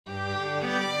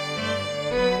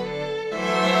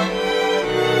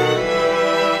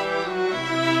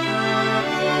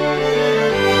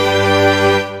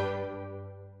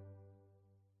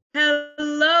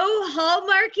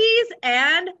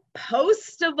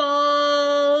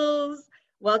Hallmarkables!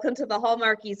 Welcome to the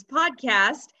Hallmarkies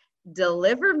podcast,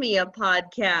 Deliver Me a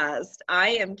Podcast. I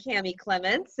am Cami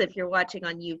Clements. If you're watching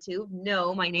on YouTube,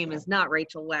 no, my name is not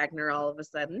Rachel Wagner all of a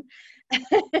sudden.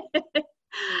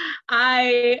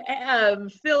 I am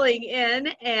filling in,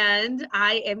 and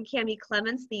I am Cami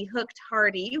Clements, the hooked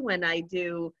hardy when I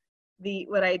do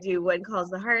One Calls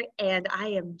the Heart, and I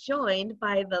am joined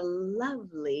by the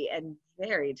lovely and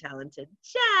very talented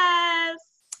Jess.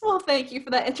 Well, thank you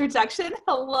for that introduction.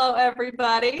 Hello,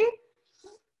 everybody.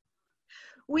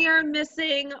 We are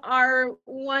missing our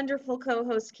wonderful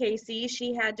co-host, Casey.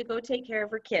 She had to go take care of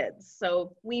her kids.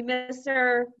 So we miss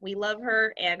her, we love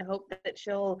her, and hope that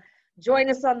she'll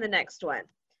join us on the next one.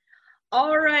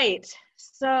 All right,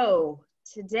 so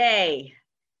today,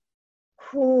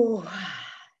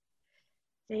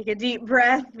 take a deep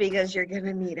breath because you're going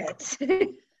to need it.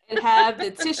 And have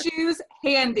the tissues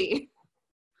handy.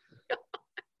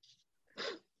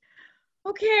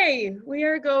 Okay, we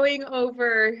are going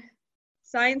over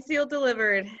Signed, Sealed,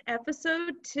 Delivered,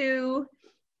 episode 2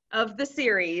 of the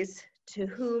series, To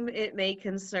Whom It May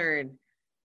Concern.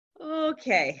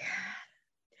 Okay,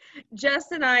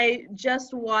 Jess and I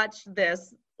just watched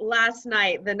this last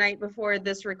night, the night before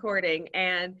this recording,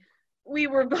 and we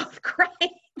were both crying.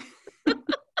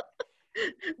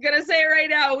 I'm gonna say it right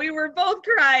now, we were both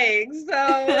crying, so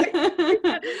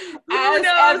as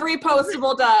every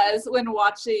postable does when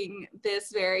watching this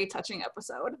very touching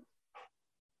episode.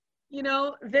 You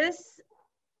know,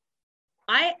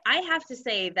 I have to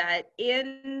say that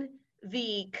in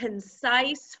the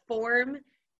concise form,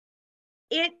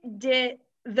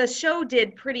 the show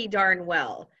did pretty darn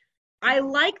well. I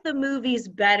like the movies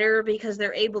better because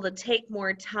they're able to take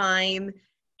more time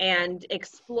and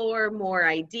explore more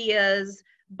ideas,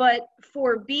 but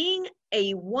for being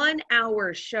a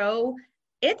 1-hour show,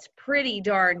 it's pretty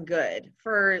darn good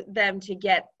for them to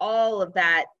get all of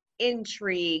that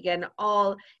intrigue and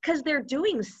all, because they're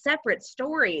doing separate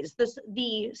stories.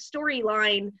 The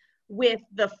storyline with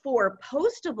the 4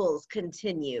 postables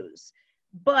continues,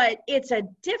 but it's a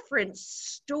different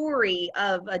story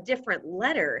of a different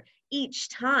letter each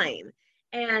time.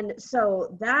 And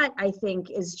so that, I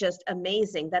think, is just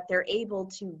amazing that they're able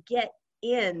to get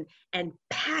in and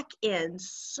pack in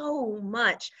so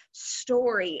much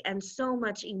story and so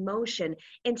much emotion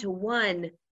into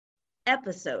one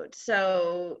episode.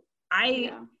 So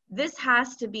this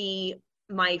has to be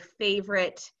my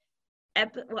favorite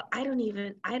well, I don't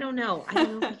know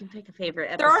if we can pick a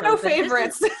favorite episode. There are no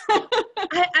favorites.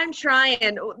 I'm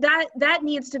trying. That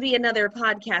needs to be another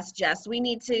podcast, Jess. We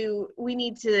need to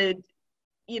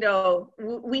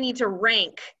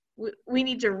rank. We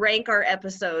need to rank our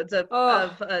episodes of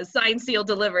Signed, Sealed,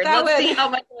 Delivered. Let's see how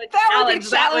much of a challenge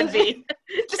that would be.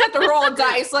 Just have to roll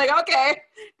dice. Like, okay,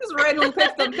 just randomly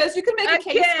pick them because you can make a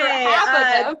case for half of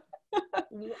them.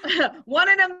 1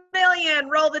 in a million.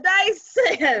 Roll the dice.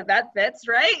 That fits,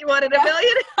 right? 1 in a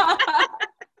million.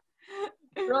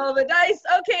 Roll the dice.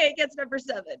 Okay, it gets number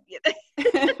 7.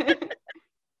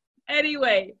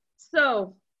 Anyway,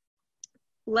 so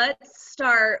let's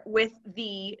start with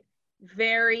the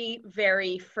very,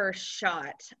 very first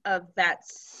shot of that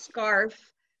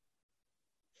scarf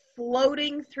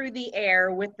floating through the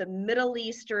air with the Middle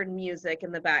Eastern music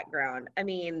in the background. I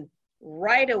mean,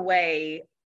 right away,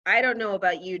 I don't know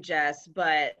about you, Jess,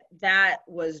 but that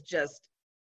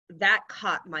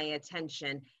caught my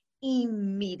attention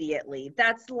immediately.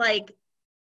 That's like,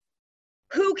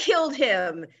 who killed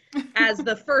him as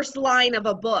the first line of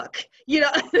a book? You know,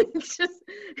 it's just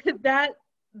that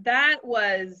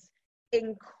was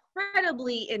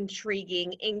incredibly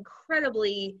intriguing,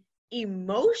 incredibly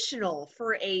emotional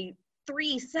for a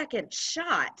 3-second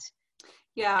shot.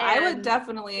 Yeah, I would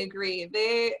definitely agree.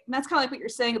 That's kind of like what you're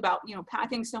saying about,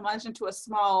 packing so much into a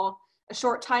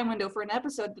short time window for an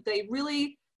episode, that they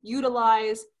really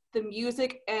utilize the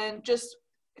music and just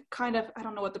kind of, I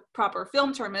don't know what the proper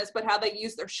film term is, but how they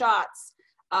use their shots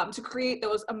to create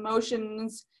those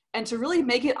emotions and to really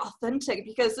make it authentic,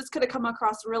 because this could have come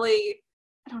across really,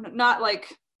 I don't know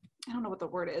what the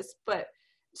word is, but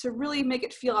to really make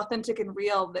it feel authentic and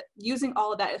real, that using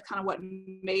all of that is kind of what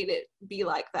made it be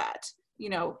like that,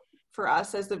 for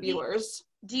us as the viewers.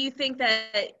 Do you think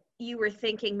that you were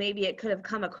thinking maybe it could have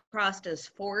come across as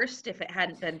forced if it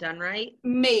hadn't been done right?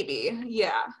 Maybe,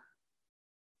 yeah.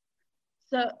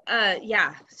 So, and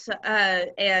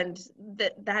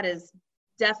that is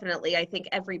definitely, I think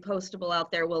every postable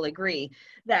out there will agree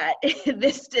that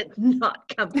this did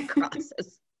not come across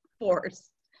as forced.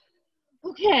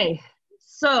 Okay,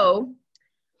 so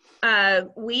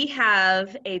we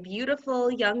have a beautiful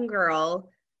young girl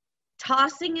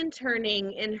tossing and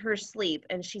turning in her sleep,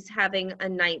 and she's having a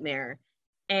nightmare.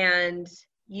 And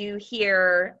you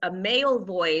hear a male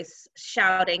voice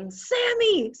shouting,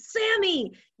 "Sammy,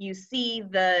 Sammy!" You see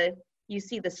the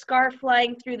scarf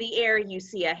flying through the air, you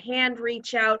see a hand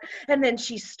reach out, and then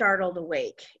she's startled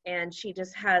awake, and she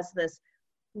just has this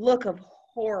look of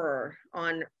horror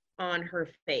on her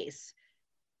face.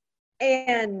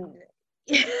 And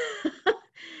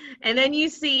and then you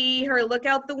see her look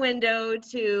out the window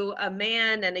to a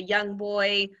man and a young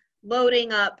boy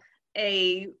loading up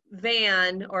a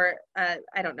van, or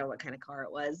I don't know what kind of car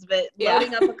it was, but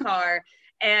loading up a car.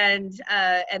 And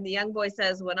the young boy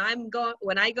says, when I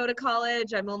go to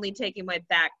college, I'm only taking my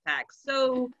backpack.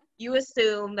 So you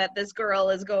assume that this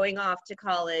girl is going off to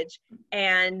college.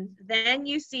 And then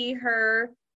you see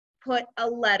her put a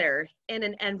letter in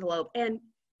an envelope. And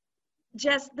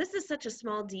Jess, this is such a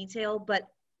small detail, but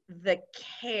the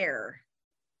care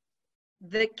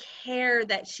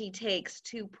that she takes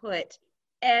to put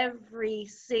every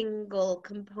single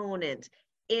component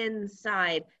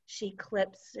inside. She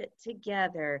clips it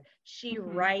together. She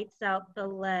writes out the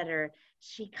letter.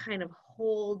 She kind of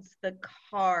holds the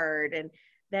card, and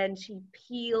then she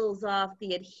peels off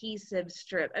the adhesive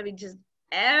strip. I mean, just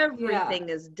everything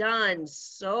is done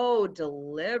so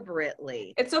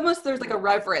deliberately. It's almost, there's like a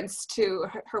reverence to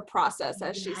her process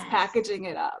as she's packaging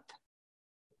it up.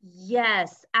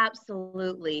 Yes,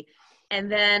 absolutely.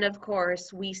 And then, of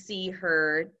course, we see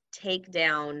her take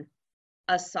down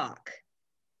a sock.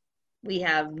 We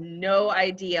have no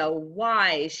idea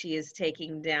why she is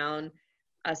taking down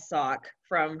a sock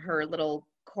from her little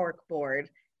cork board,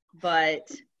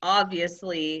 but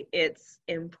obviously it's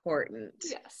important.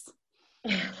 Yes.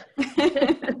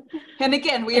 And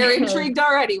again, we are intrigued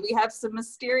already. We have some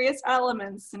mysterious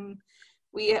elements, and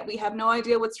we have no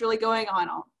idea what's really going on,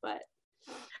 but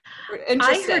we're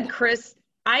interested.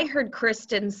 I heard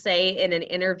Kristen say in an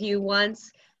interview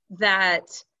once that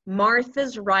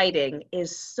Martha's writing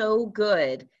is so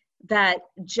good that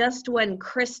just when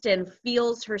Kristen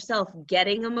feels herself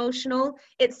getting emotional,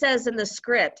 it says in the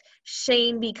script,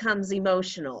 Shane becomes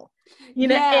emotional. You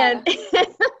know,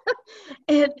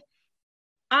 and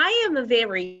I am a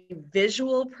very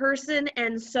visual person,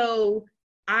 and so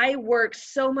I work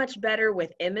so much better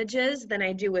with images than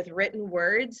I do with written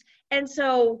words. And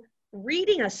so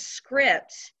reading a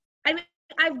script, I mean,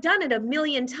 I've done it a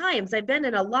million times. I've been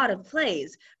in a lot of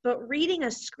plays, but reading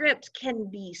a script can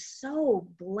be so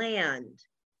bland.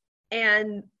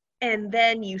 And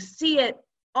then you see it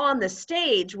on the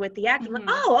stage with the actor, like,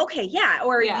 oh, okay, yeah.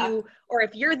 Or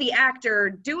if you're the actor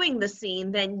doing the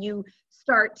scene, then you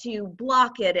start to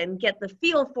block it and get the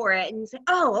feel for it and say,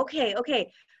 oh, okay.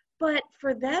 But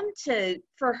for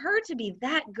her to be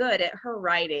that good at her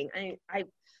writing,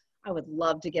 I would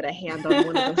love to get a hand on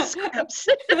one of those scripts.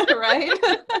 Right?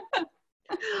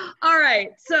 All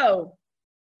right. So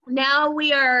now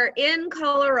we are in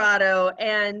Colorado,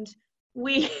 and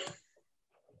we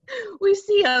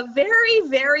see a very,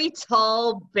 very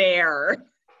tall bear.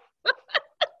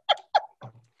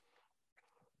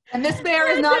 And this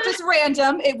bear is not just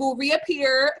random. It will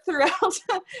reappear throughout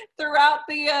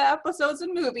the episodes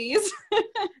and movies.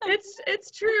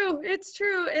 It's true.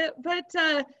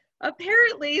 But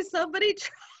apparently somebody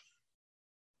tried.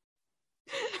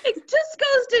 It just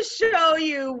goes to show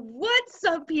you what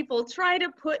some people try to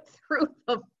put through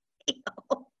the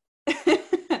mail.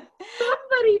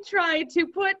 Somebody tried to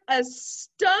put a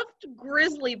stuffed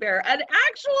grizzly bear, an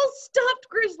actual stuffed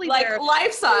grizzly bear. Like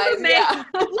life size, yeah.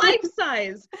 Life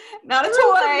size. Not a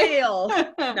toy. Mail.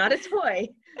 Not a toy.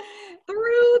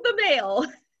 Through the mail.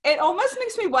 It almost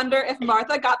makes me wonder if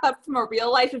Martha got that from a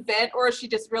real life event, or she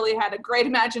just really had a great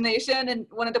imagination and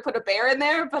wanted to put a bear in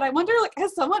there. But I wonder, like,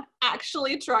 has someone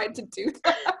actually tried to do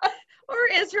that? Or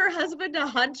is her husband a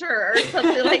hunter or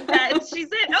something like that? And she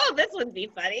said, oh, this would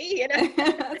be funny, you know?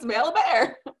 Let's mail a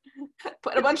bear.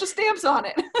 Put a bunch of stamps on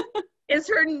it. Is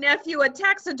her nephew a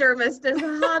taxidermist as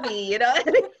a hobby, you know?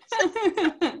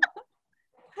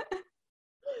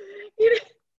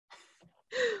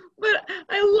 But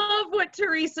I love what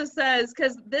Teresa says,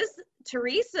 because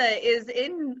Teresa is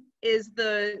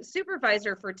the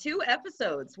supervisor for 2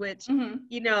 episodes, which,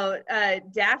 you know,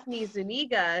 Daphne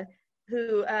Zuniga,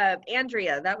 who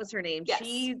Andrea, that was her name. Yes.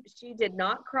 She did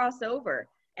not cross over,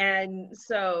 and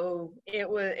so it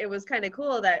was kind of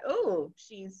cool that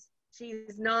she's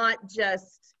not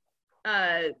just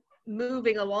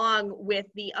moving along with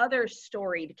the other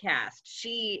storied cast.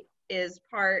 She is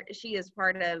part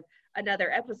of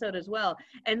another episode as well.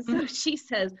 And so she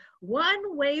says,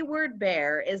 one wayward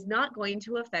bear is not going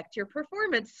to affect your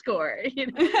performance score. You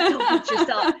know,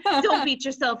 don't beat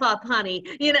yourself up, honey.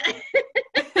 You know.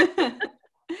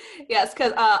 Yes,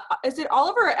 because is it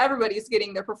Oliver or everybody's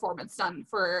getting their performance done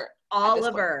for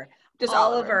Oliver? Just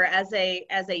Oliver as a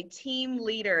team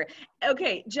leader.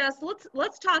 Okay, Jess,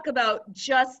 let's talk about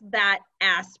just that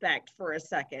aspect for a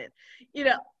second. You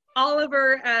know,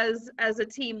 Oliver as a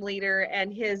team leader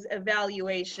and his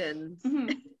evaluations.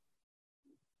 Mm-hmm.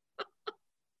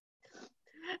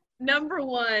 Number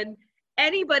one,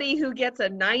 anybody who gets a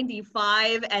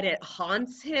 95 and it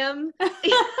haunts him,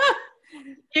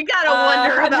 you gotta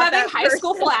wonder I'm about having that high person.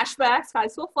 school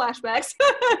flashbacks.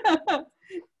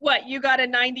 What, you got a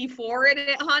 94 and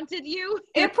it haunted you?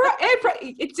 It did.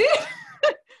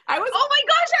 Oh my gosh, I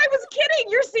was kidding.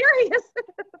 You're serious.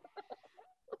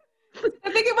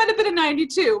 I think it might have been a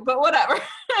 92, but whatever.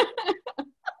 Oh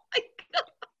my God.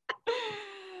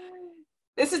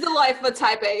 This is the life of a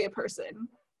type A person.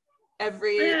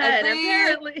 Every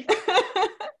apparently.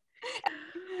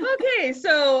 Okay,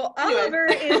 so Oliver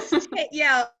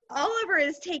Oliver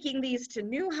is taking these to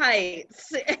new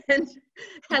heights, and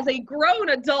as a grown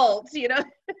adult, you know,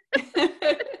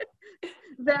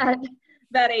 that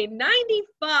a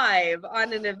 95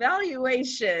 on an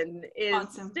evaluation is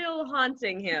still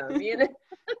haunting him, you know.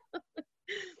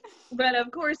 But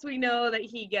of course we know that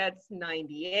he gets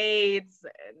 98s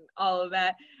and all of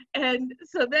that. And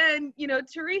so then, you know,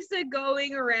 Teresa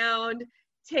going around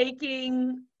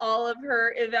taking all of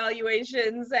her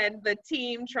evaluations and the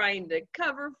team trying to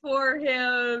cover for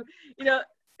him, you know,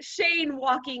 Shane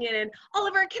walking in and,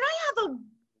 Oliver, can I have a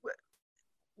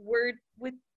word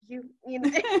with you? You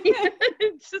know,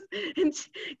 just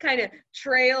kind of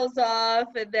trails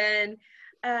off, and then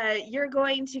you're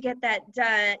going to get that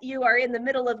done. You are in the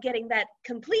middle of getting that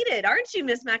completed, aren't you,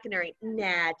 Miss McInerney?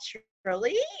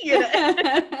 Naturally, you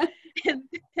know.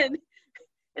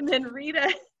 and then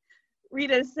Rita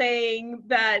saying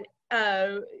that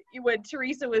when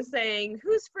Teresa was saying,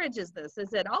 whose fridge is this?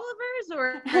 Is it Oliver's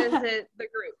or is it the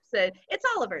group? Said it's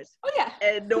Oliver's. Oh yeah.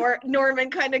 And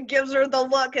Norman kind of gives her the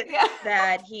look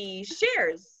that he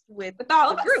shares with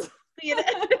all the group. You know?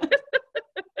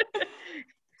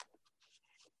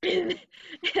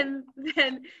 and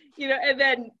then, you know, and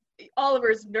then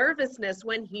Oliver's nervousness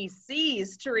when he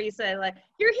sees Teresa, like,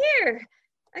 you're here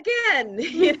again.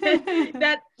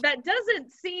 that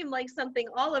doesn't seem like something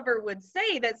Oliver would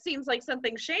say. That seems like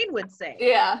something Shane would say.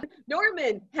 Yeah.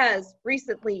 Norman has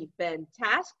recently been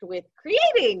tasked with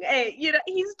creating a, you know,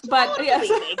 he's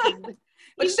making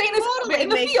but Shane is totally in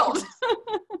the field.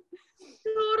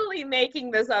 Totally making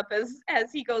this up as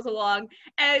he goes along,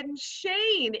 and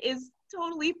Shane is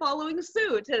totally following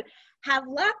suit. To have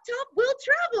laptop will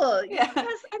travel. Yeah.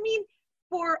 Yes, I mean,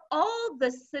 for all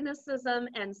the cynicism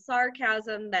and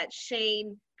sarcasm that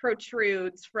Shane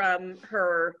protrudes from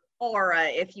her aura,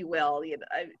 if you will, you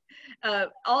know,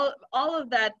 all of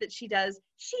that she does,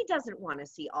 she doesn't want to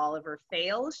see Oliver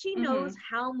fail. She knows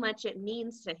how much it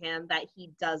means to him that he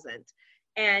doesn't.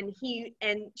 And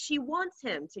she wants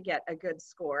him to get a good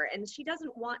score, and she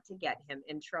doesn't want to get him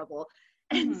in trouble.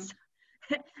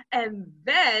 And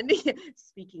then,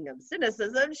 speaking of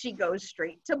cynicism, she goes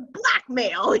straight to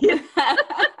blackmail.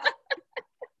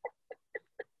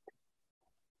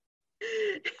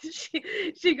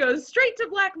 She goes straight to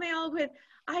blackmail with,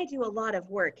 I do a lot of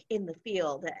work in the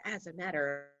field. As a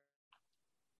matter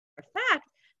of fact,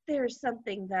 there's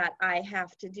something that I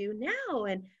have to do now,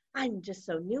 and I'm just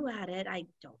so new at it, I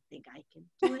don't think I can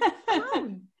do it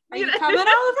alone. Are you coming,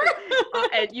 Oliver?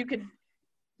 And you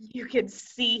could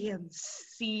see him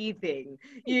seething,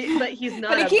 but he's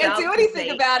not. But he can't do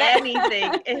anything about it.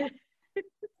 Anything.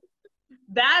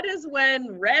 That is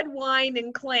when red wine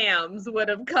and clams would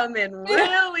have come in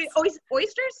really.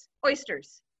 Oysters.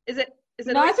 Is it?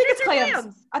 No, I think it's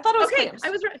clams. I thought it was clams. I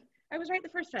was right. I was right the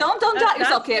first time. Don't doubt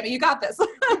yourself, Cammy. You got this.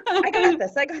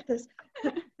 I got this.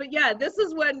 But yeah, this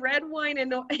is when red wine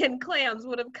and clams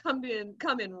would have come in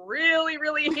really,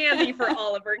 really handy for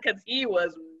Oliver, because he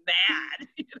was mad.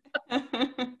 You know?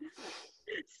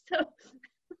 So,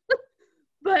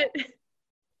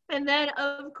 and then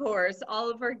of course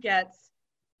Oliver gets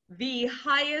the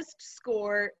highest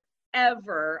score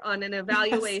ever on an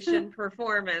evaluation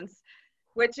performance,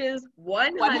 which is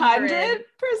 100%.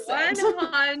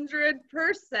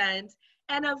 100%.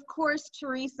 And of course,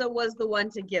 Teresa was the one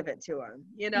to give it to him,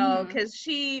 you know, because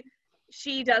she's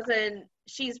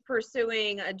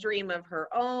pursuing a dream of her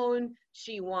own.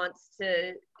 She wants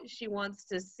to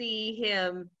see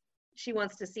him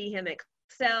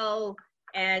excel,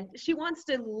 and she wants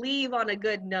to leave on a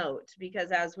good note,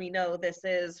 because as we know, this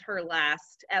is her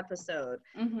last episode.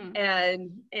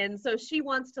 And so she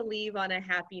wants to leave on a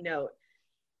happy note.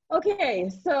 Okay,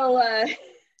 so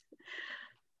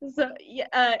So yeah,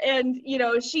 and you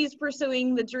know, she's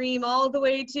pursuing the dream all the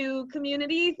way to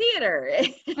community theater.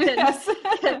 And Yes.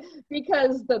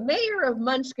 because the mayor of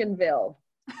Munchkinville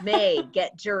may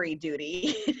get jury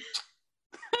duty.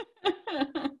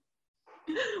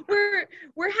 we're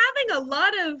having a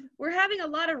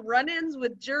lot of run-ins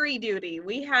with jury duty.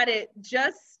 We had it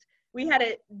just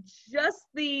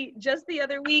the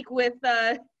other week with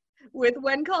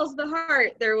When Calls the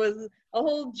Heart. There was a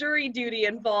whole jury duty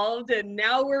involved, and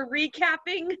now we're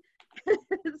recapping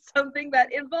something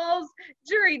that involves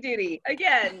jury duty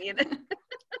again, you know.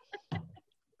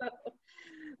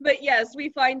 But yes, we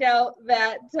find out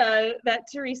that that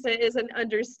Teresa is an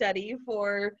understudy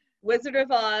for Wizard of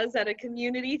Oz at a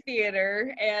community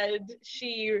theater, and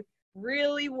she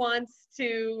really wants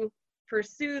to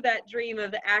pursue that dream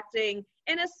of acting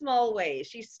in a small way.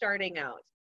 She's starting out.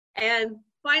 And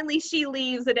finally she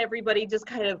leaves, and everybody just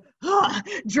kind of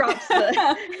drops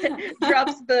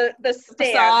the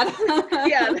stance.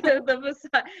 Yeah, the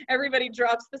facade. Everybody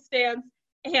drops the stance,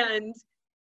 and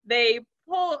they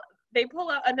pull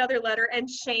out another letter, and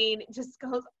Shane just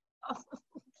goes, oh,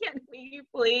 can we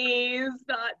please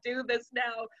not do this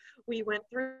now? We worked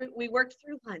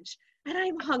through lunch, and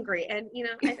I'm hungry. And you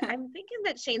know, I'm thinking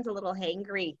that Shane's a little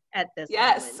hangry at this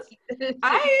yes moment.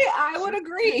 I would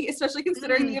agree, especially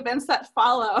considering the events that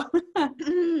follow.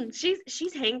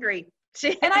 she's hangry.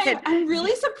 And I'm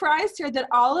really surprised here that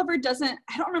Oliver doesn't,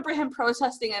 I don't remember him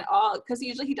protesting at all, because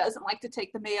usually he doesn't like to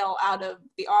take the mail out of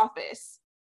the office.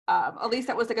 At least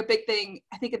that was like a big thing,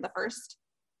 I think, in the first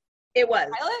it was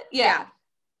pilot. Yeah.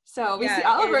 So we see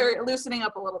Oliver loosening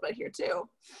up a little bit here too.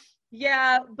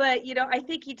 Yeah, but you know, I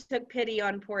think he took pity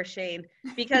on poor Shane,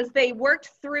 because they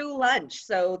worked through lunch,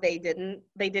 so they didn't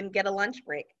get a lunch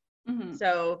break. Mm-hmm.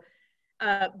 So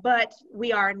but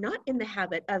we are not in the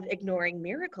habit of ignoring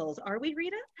miracles, are we,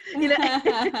 Rita? You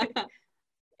know?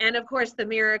 And of course, the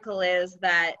miracle is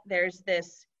that there's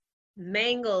this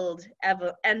mangled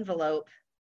envelope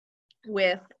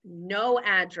with no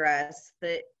address.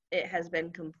 The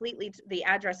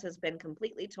address has been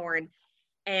completely torn,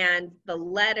 and the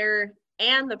letter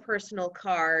and the personal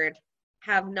card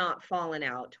have not fallen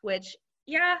out, which,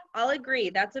 yeah, I'll agree,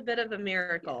 that's a bit of a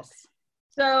miracle. Yes.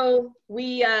 So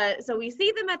we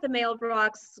see them at the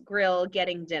mailbox grill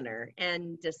getting dinner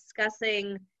and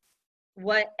discussing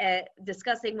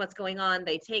what's going on.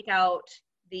 They take out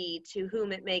the "To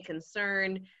Whom It May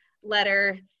Concern"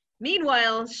 letter.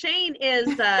 Meanwhile, Shane is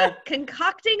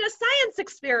concocting a science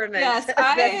experiment. Yes,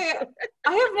 I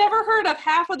have never heard of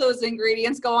half of those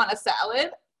ingredients go on a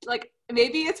salad. Like,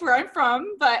 maybe it's where I'm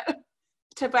from, but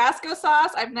Tabasco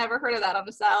sauce, I've never heard of that on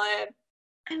a salad.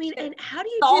 I mean, and how do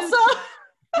you salsa?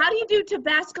 How do you do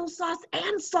Tabasco sauce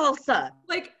and salsa?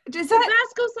 Like, does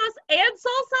Tabasco sauce and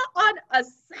salsa on a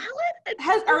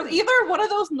salad? Are either one of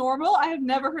those normal? I have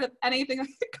never heard of anything that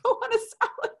could go on a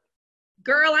salad.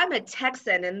 Girl, I'm a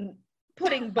Texan, and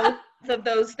putting both of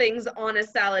those things on a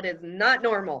salad is not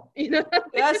normal, you know?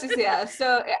 Yes, yeah.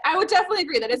 So I would definitely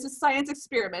agree that it's a science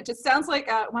experiment. It sounds like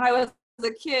when I was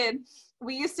a kid,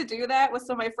 we used to do that with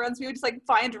some of my friends. We would just like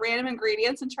find random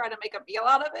ingredients and try to make a meal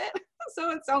out of it.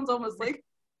 So it sounds almost like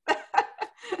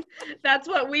that's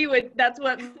what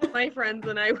my friends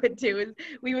and I would do, is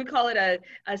we would call it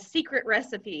a secret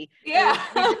recipe. Yeah.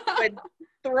 We would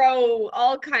throw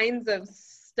all kinds of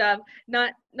stuff,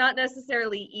 not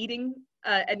necessarily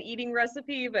an eating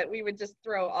recipe, but we would just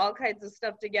throw all kinds of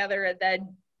stuff together and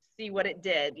then see what it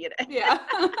did, you know? Yeah.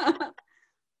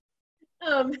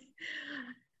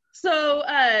 So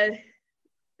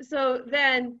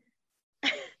then,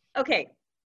 okay.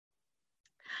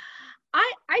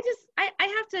 I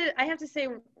have to say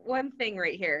one thing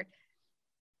right here.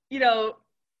 You know,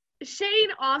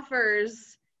 Shane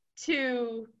offers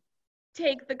to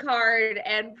take the card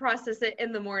and process it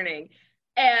in the morning,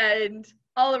 and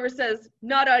Oliver says,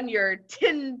 "Not on your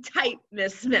tin type,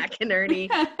 Miss McInerney.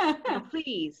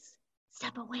 Please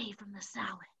step away from the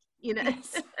salad." You know,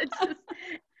 yes.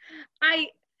 I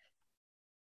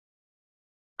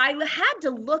had to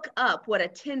look up what a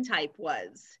tin type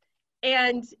was,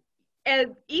 and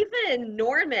even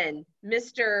Norman,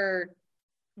 Mr.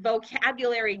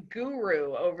 Vocabulary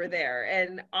Guru over there,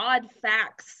 and odd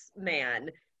facts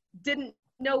man, didn't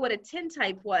know what a tin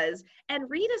type was. And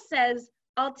Rita says,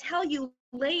 "I'll tell you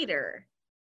later."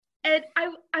 And I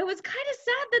was kind of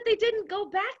sad that they didn't go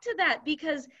back to that,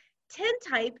 because tin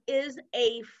type is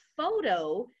a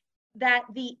photo that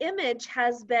the image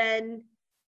has been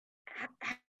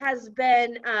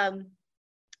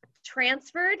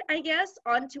transferred, I guess,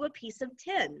 onto a piece of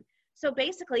tin. So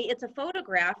basically, it's a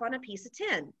photograph on a piece of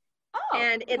tin. Oh,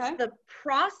 and it's okay. the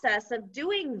process of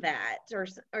doing that,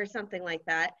 or something like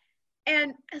that.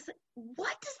 And I was like,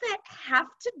 what does that have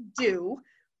to do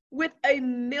with a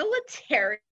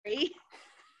military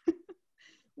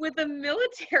with a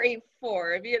military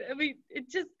form? I mean, it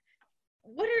just,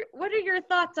 what are your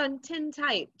thoughts on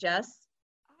tintype, Jess?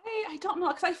 I don't know,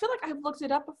 because I feel like I've looked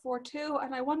it up before too,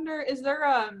 and I wonder, is there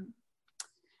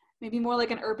maybe more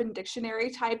like an Urban Dictionary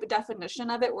type definition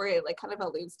of it where it like kind of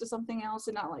alludes to something else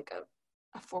and not like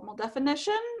a formal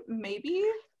definition? Maybe.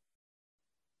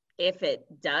 If it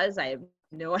does, I have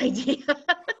no idea.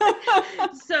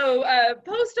 So,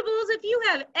 Postables, if you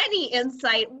have any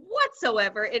insight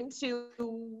whatsoever into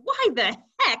why the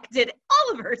heck did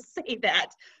Oliver say that,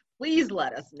 please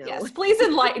let us know. Yes, please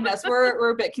enlighten us.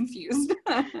 We're a bit confused.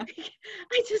 I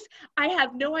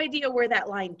have no idea where that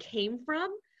line came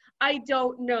from. I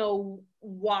don't know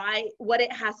what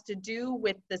it has to do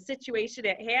with the situation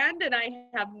at hand, and I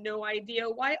have no idea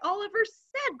why Oliver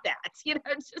said that.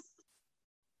 Just,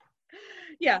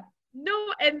 yeah,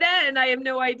 no. And then I have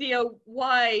no idea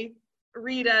why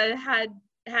Rita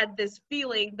had this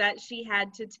feeling that she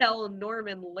had to tell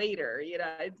Norman later.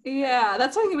 Yeah,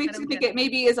 that's what makes me think it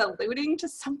maybe is alluding to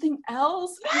something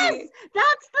else. Yes,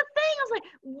 that's the thing. I was like,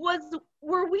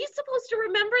 were we supposed to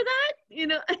remember that?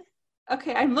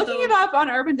 Okay, I'm looking it up on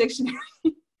Urban Dictionary.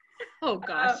 Oh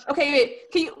gosh. Okay, wait.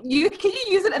 Can you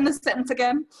use it in the sentence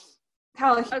again?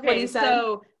 What he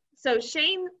said. So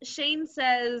Shane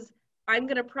says, I'm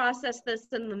going to process this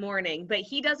in the morning, but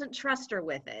he doesn't trust her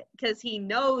with it because he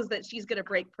knows that she's going to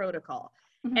break protocol.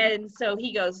 Mm-hmm. And so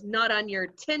he goes, not on your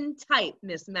tintype,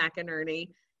 Miss McInerney.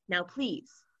 Now, please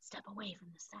step away from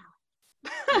the salad.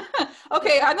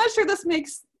 Okay, I'm not sure this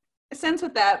makes sense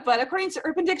with that, but according to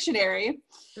Urban Dictionary,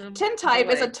 tintype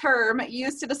is a term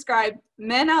used to describe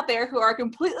men out there who are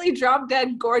completely drop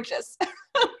dead gorgeous.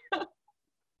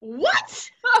 What? So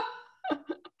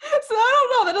I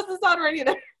don't know. That doesn't sound right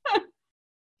either.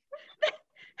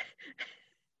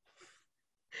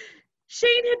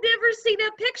 Shane had never seen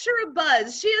a picture of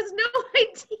Buzz. She has no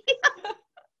idea.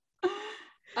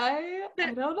 I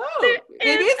don't know.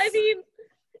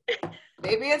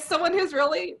 Maybe it's someone who's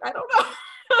really, I don't know.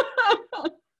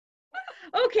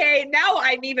 Okay, now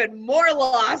I'm even more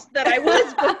lost than I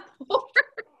was before.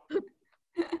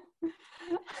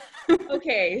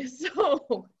 Okay,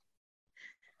 so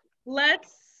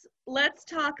let's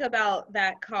talk about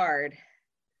that card.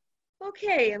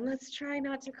 Okay, and let's try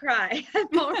not to cry.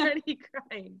 I'm already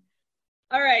crying.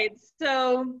 All right,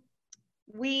 so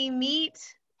we meet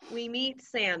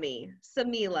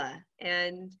Samila,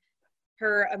 and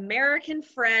her American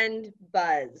friend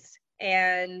Buzz.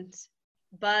 And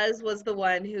Buzz was the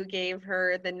one who gave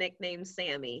her the nickname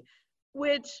Sammy,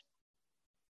 which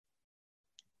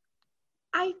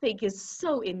I think is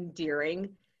so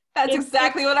endearing. That's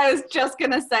exactly what I was just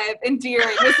going to say.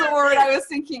 Endearing is the word I was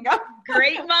thinking of.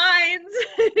 Great minds.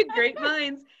 Great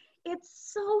minds.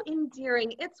 It's so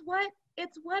endearing. It's what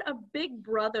a big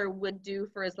brother would do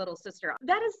for his little sister.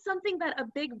 That is something that a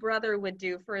big brother would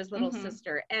do for his little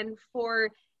sister. And for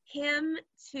him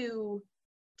to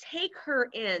take her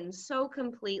in so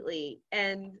completely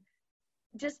and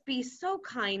just be so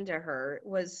kind to her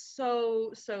was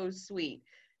so, so sweet.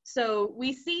 So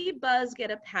we see Buzz get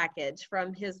a package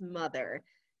from his mother,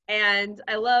 and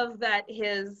I love that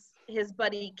his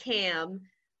buddy Cam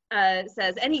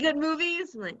says, "Any good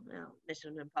movies?" I'm like, well,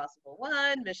 Mission Impossible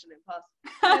 1, Mission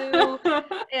Impossible 2,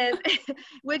 and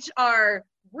which are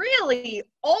really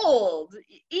old,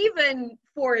 even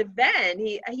for then.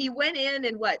 He went in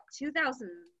what,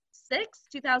 2006,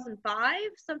 2005,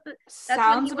 something. That's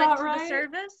when he went to the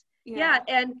service. Yeah,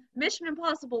 and Mission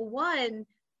Impossible 1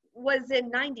 was in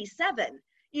 97,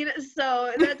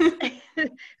 so that's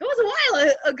it was a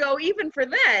while ago even for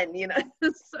then,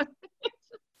 so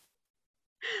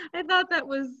I thought that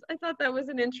was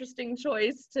an interesting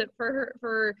choice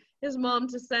for his mom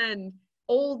to send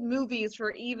old movies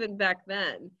for even back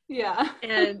then. Yeah.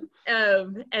 And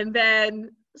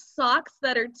then socks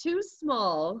that are too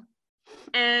small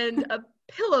and a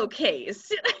pillowcase.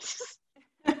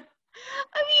 I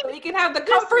mean, so you can have the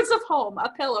comforts of home,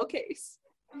 a pillowcase.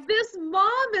 This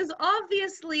mom is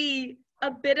obviously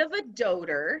a bit of a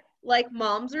doter, like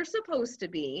moms are supposed to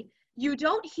be. You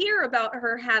don't hear about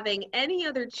her having any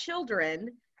other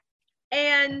children,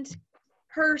 and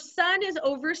her son is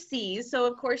overseas, so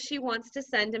of course she wants to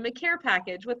send him a care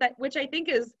package with that, which I think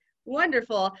is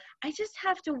wonderful. I just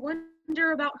have to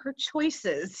wonder about her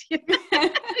choices. I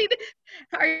mean,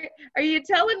 are you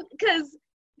telling, because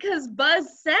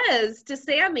Buzz says to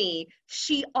Sammy,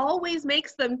 she always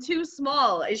makes them too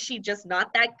small. Is she just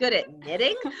not that good at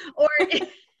knitting? Or is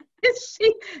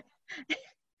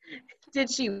Did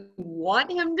she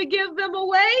want him to give them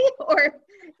away, or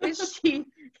is she?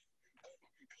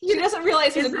 She doesn't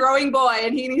realize he's a growing boy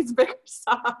and he needs bigger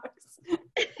socks.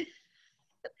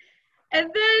 And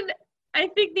then I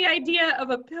think the idea of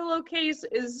a pillowcase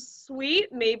is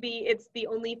sweet. Maybe it's the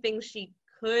only thing she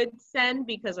could send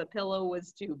because a pillow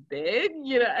was too big.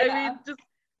 Yeah. I mean,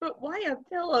 but why a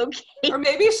pillowcase? Or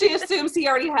maybe she assumes he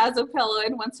already has a pillow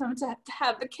and wants him to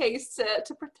have the case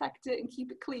to protect it and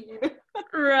keep it clean.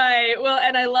 Right. Well,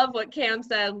 and I love what Cam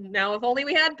said. Now, if only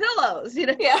we had pillows,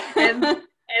 Yeah.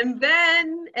 And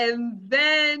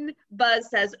then Buzz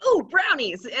says, "Ooh,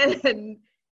 brownies!"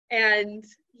 And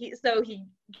he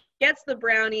gets the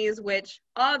brownies, which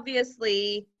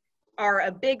obviously are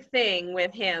a big thing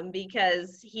with him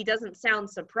because he doesn't sound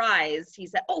surprised. He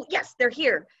said, "Oh, yes, they're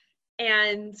here."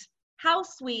 And how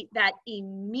sweet that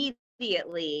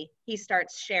immediately he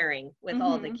starts sharing with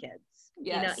all the kids.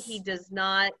 Yes. He does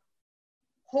not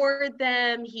hoard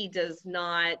them. He does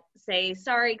not say,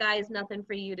 "Sorry, guys, nothing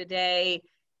for you today."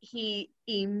 He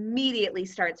immediately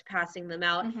starts passing them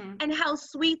out. And how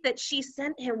sweet that she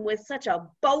sent him with such a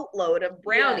boatload of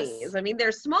brownies. Yes. I mean,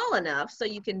 they're small enough so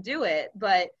you can do it,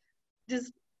 but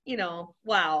just,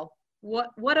 wow.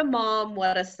 What a mom,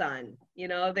 what a son.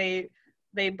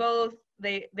 They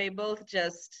both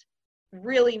just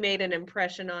really made an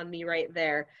impression on me right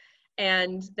there.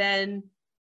 And then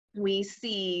we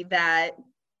see that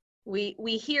we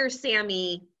hear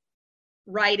Sammy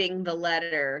writing the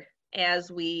letter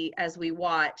as we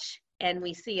watch, and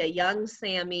we see a young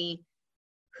Sammy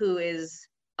who is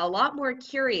a lot more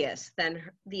curious than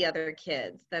the other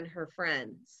kids, than her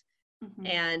friends.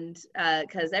 And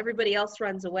because everybody else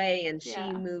runs away and she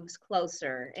moves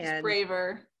closer. She's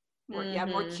braver,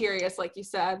 more curious, like you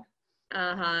said.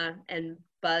 And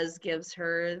Buzz gives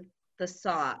her the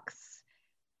socks,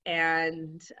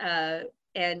 and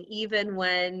even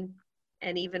when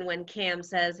Cam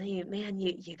says, "Hey man,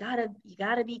 you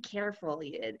gotta be careful,"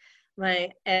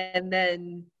 and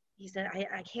then he said,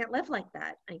 I can't live like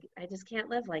that. I just can't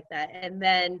live like that. And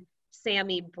then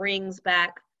Sammy brings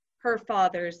back her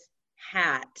father's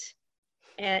hat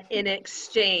in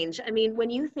exchange. I mean, when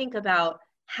you think about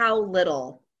how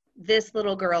little this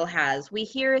little girl has, we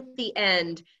hear at the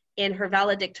end in her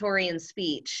valedictorian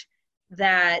speech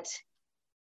that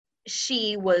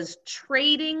she was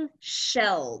trading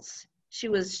shells. She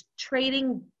was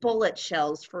trading bullet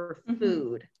shells for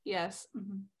food. Yes.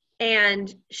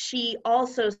 And she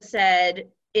also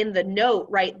said in the note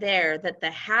right there that the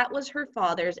hat was her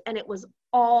father's and it was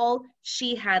all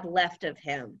she had left of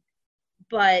him.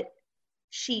 But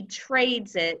she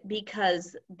trades it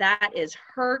because that is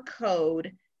her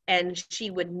code and she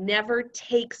would never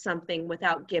take something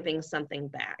without giving something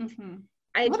back.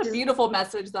 What a beautiful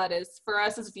message that is for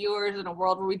us as viewers in a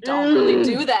world where we don't really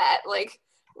do that. Like,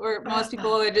 where most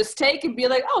people would just take and be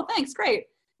like, "Oh, thanks, great."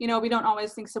 We don't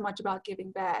always think so much about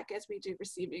giving back as we do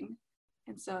receiving.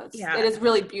 And so it is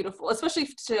really beautiful, especially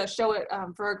to show it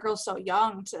for a girl so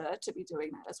young to be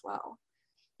doing that as well.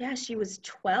 Yeah, she was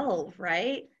 12,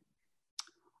 right?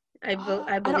 I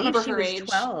believe she was age.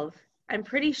 12. I'm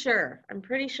pretty sure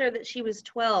that she was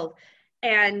 12.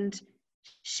 And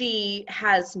she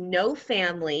has no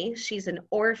family. She's an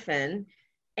orphan.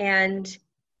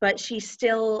 But she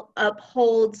still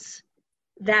upholds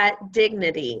that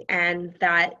dignity and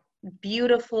that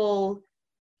beautiful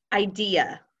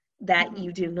idea that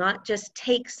you do not just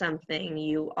take something,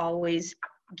 you always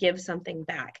give something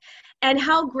back. And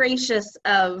how gracious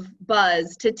of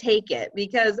Buzz to take it,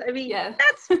 because I mean,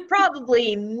 that's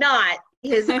probably not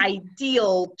his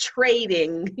ideal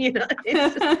trading,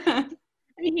 it's just, I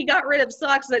mean, he got rid of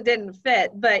socks that didn't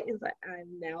fit, but he's like, "I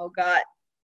now got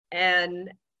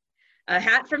a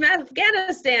hat from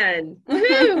Afghanistan."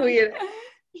 Woo-hoo!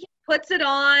 He puts it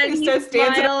on, he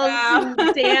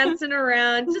smiles, dancing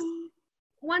around. Just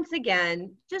once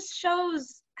again, just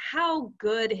shows how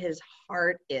good his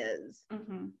heart is.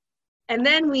 And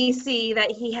then we see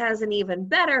that he has an even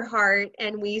better heart,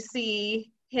 and we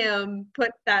see him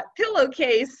put that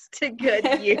pillowcase to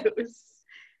good use.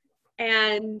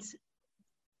 And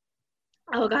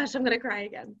oh gosh, I'm gonna cry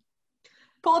again.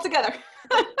 Pull it together.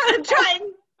 I'm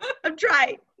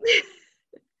trying.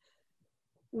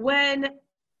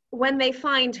 When they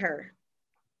find her,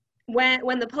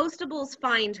 when the Postables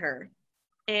find her,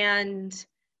 and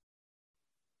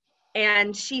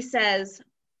she says,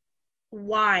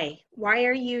 why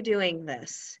are you doing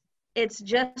this? It's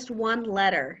just one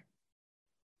letter.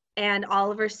 And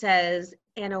Oliver says,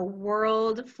 in a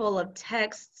world full of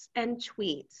texts and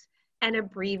tweets and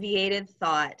abbreviated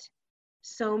thought,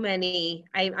 so many,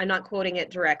 I'm not quoting it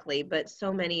directly, but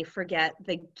so many forget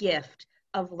the gift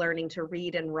of learning to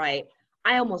read and write,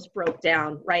 I almost broke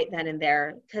down right then and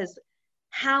there, because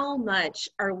how much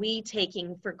are we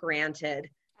taking for granted?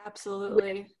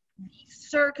 Absolutely.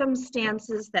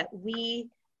 Circumstances that we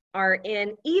are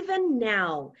in, even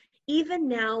now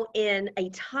in a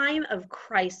time of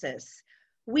crisis,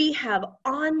 we have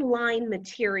online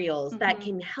materials that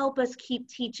can help us keep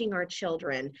teaching our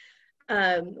children.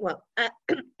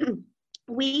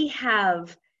 We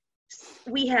have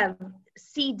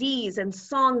CDs and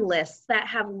song lists that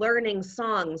have learning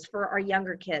songs for our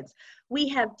younger kids. We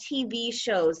have TV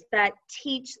shows that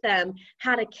teach them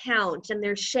how to count and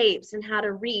their shapes and how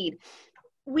to read.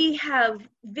 We have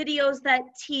videos that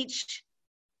teach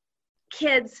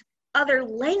kids other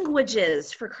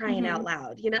languages, for crying out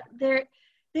loud. You know,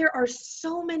 there are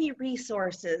so many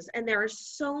resources, and there are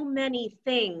so many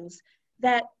things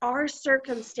that our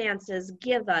circumstances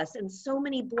give us, and so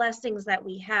many blessings that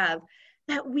we have,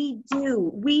 that we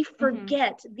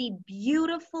forget the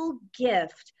beautiful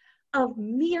gift of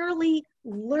merely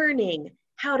learning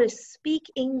how to speak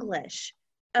English,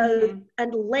 a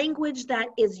language that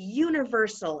is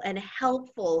universal and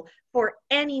helpful for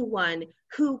anyone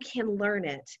who can learn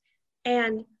it,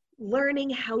 and learning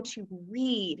how to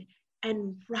read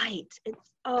and write.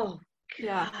 It's, oh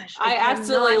gosh, I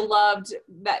absolutely loved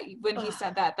that when he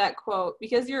said that quote,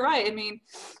 because you're right. I mean,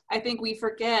 I think we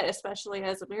forget, especially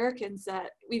as Americans, that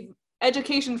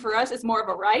education for us is more of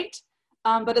a right,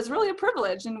 but it's really a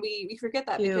privilege, and we forget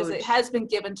that. Huge. Because it has been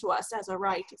given to us as a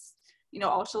right. It's, you know,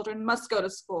 all children must go to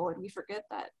school, and we forget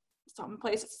that some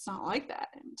places it's not like that.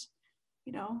 And,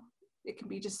 you know, it can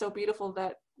be just so beautiful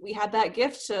that we had that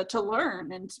gift to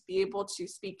learn and to be able to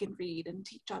speak and read and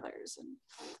teach others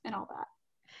and all that.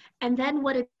 And then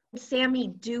what did Sammy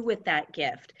do with that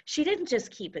gift? She didn't just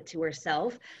keep it to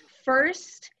herself.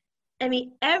 First, I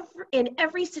mean, in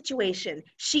every situation,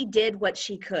 she did what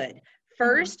she could.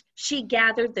 First, she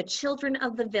gathered the children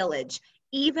of the village,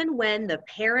 even when the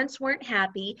parents weren't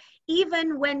happy,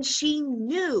 even when she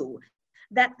knew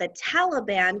that the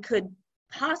Taliban could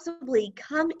possibly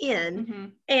come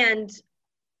in and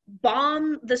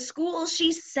bomb the school.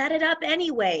 She set it up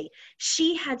anyway.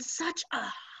 She had such a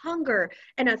hunger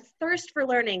and a thirst for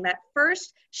learning that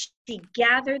first she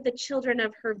gathered the children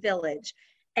of her village,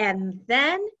 and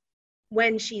then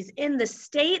when she's in the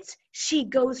States, she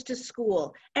goes to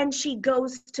school and she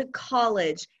goes to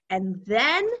college, and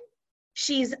then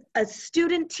she's a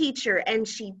student teacher and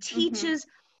she teaches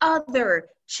other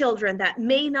children that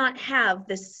may not have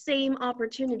the same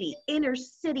opportunity, inner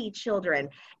city children,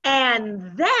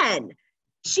 and then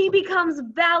she becomes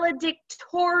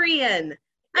valedictorian.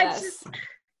 Yes.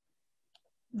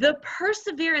 The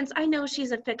perseverance, I know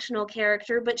she's a fictional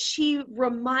character, but she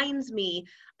reminds me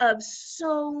of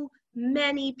so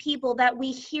many people that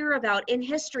we hear about in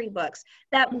history books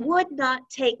that would not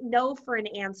take no for an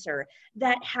answer,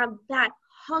 that have that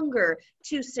hunger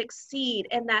to succeed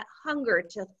and that hunger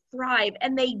to thrive,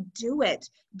 and they do it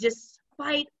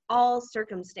despite all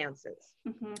circumstances.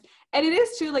 And it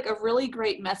is too like a really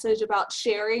great message about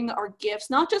sharing our gifts,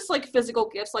 not just like physical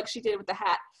gifts like she did with the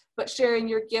hat, but sharing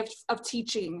your gift of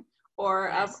teaching or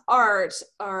of art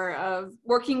or of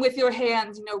working with your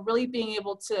hands, you know, really being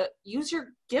able to use your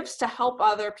gifts to help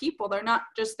other people. They're not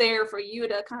just there for you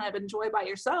to kind of enjoy by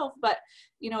yourself, but,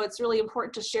 you know, it's really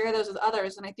important to share those with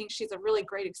others. And I think she's a really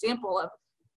great example of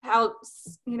how,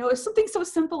 you know, it's something so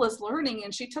simple as learning,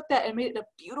 and she took that and made it a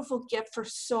beautiful gift for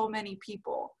so many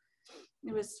people.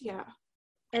 It was,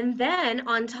 And then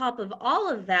on top of all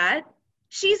of that,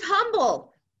 she's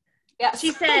humble. Yes.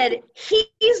 She said,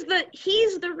 he's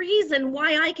the reason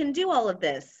why I can do all of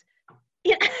this.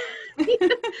 Yeah.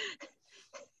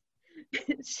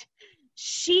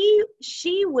 She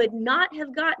would not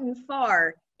have gotten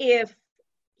far if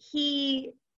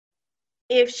she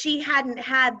hadn't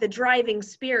had the driving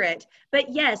spirit.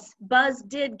 But yes, Buzz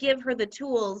did give her the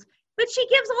tools, but she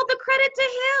gives all the credit to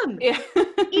him. Yeah.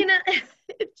 You know,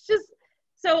 it's just,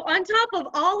 so on top of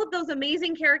all of those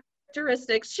amazing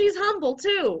characteristics, she's humble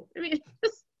too. I mean,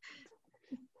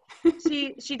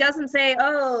 she doesn't say,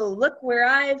 oh, look where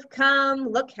I've come,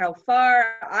 look how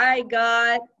far I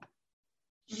got.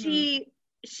 She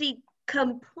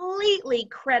completely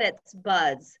credits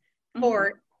Buzz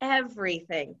for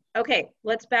everything. Okay,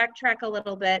 let's backtrack a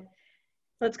little bit.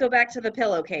 Let's go back to the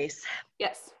pillowcase.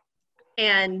 Yes.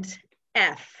 And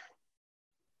F.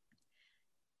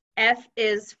 F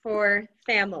is for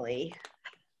family.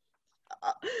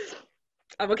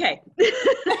 I'm okay.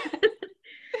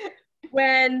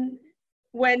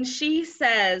 When she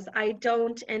says, I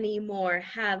don't anymore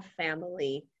have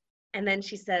family, and then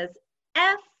she says,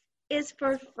 F is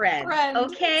for friend.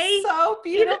 Okay? So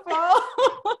beautiful.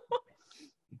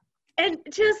 And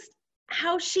just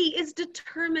how she is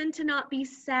determined to not be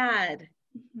sad.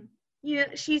 Mm-hmm. You know,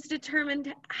 she's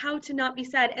determined how to not be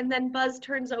sad. And then Buzz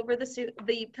turns over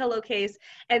the pillowcase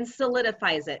and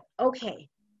solidifies it. Okay,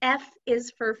 F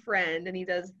is for friend.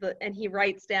 And he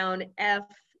writes down F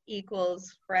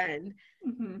equals friend.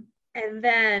 Mm-hmm. And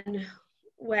then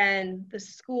when the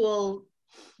school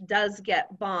does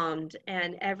get bombed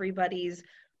and everybody's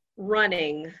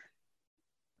running,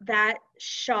 that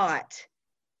shot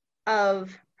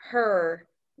of her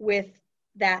with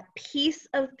that piece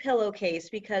of pillowcase,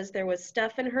 because there was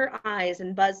stuff in her eyes,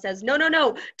 and Buzz says, no,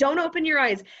 don't open your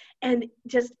eyes. And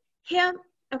just him,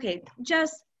 okay,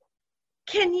 just,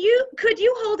 could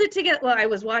you hold it together? Well, I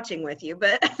was watching with you,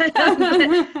 but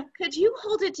could you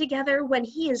hold it together when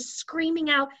he is screaming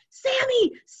out,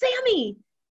 Sammy?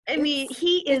 I mean,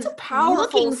 he is a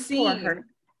powerful looking scene. for her.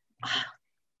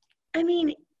 I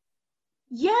mean,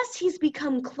 yes, he's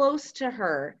become close to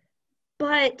her,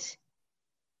 but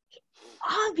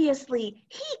obviously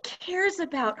he cares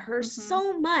about her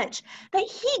so much that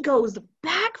he goes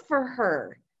back for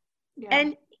her. Yeah.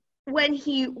 And when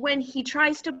he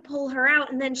tries to pull her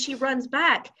out and then she runs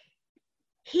back,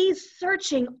 he's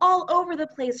searching all over the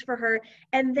place for her,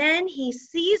 and then he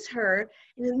sees her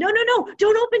and no,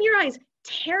 don't open your eyes,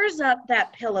 tears up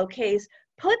that pillowcase,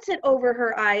 puts it over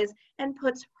her eyes, and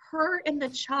puts her in the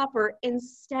chopper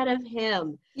instead of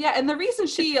him. Yeah, and the reason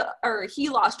he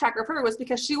lost track of her was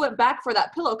because she went back for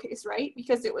that pillowcase, right?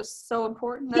 Because it was so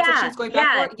important. That's what she was going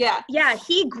back for. Yeah,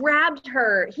 he grabbed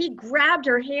her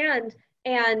hand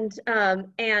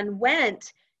and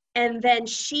went, and then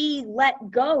she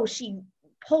let go. She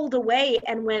pulled away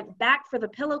and went back for the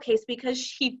pillowcase because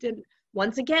she didn't.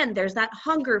 Once again, there's that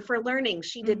hunger for learning.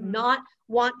 She did not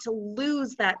want to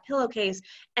lose that pillowcase,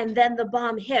 and then the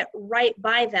bomb hit right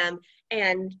by them,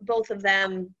 and both of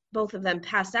them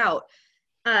pass out.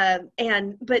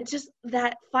 But just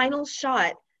that final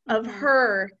shot of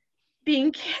her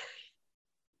being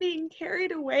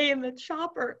carried away in the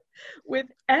chopper with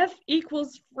F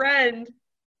equals friend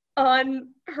on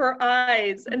her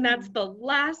eyes, and that's the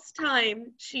last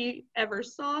time she ever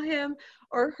saw him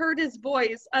or heard his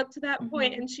voice up to that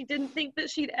point, and she didn't think that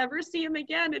she'd ever see him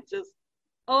again. It just,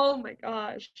 oh my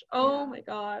gosh.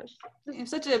 It was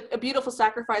such a beautiful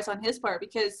sacrifice on his part,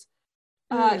 because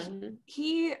I'm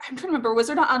trying to remember, was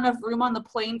there not enough room on the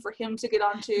plane for him to get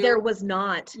onto? There was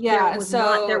not. Yeah,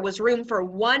 there was room for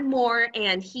one more,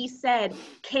 and he said,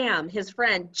 Cam, his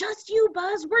friend, just you,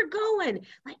 Buzz, we're going.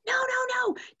 Like, no,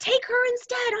 take her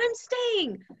instead, I'm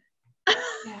staying.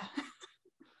 Yeah.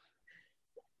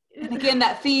 And again,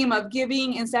 that theme of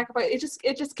giving and sacrifice,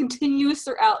 it just continues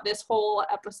throughout this whole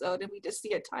episode, and we just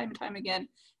see it time and time again,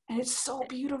 and it's so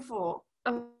beautiful.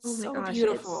 Oh so my gosh,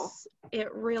 beautiful.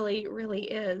 It really, really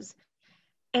is.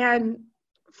 And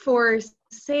for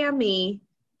Sammy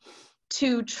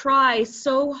to try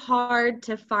so hard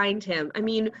to find him. I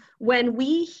mean, when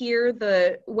we hear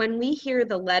the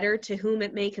letter, to whom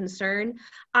it may concern,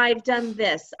 I've done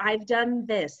this, I've done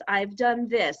this, I've done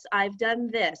this, I've done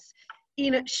this.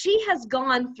 You know, she has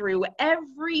gone through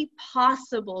every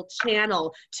possible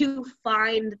channel to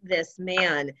find this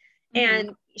man.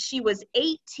 And she was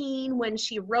 18 when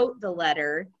she wrote the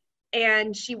letter,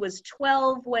 and she was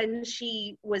 12 when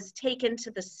she was taken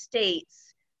to the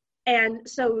States. And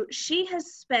so she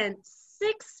has spent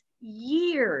 6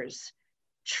 years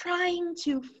trying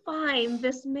to find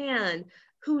this man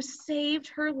who saved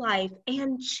her life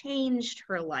and changed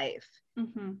her life.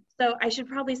 So I should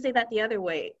probably say that the other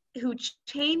way, who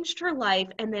changed her life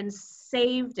and then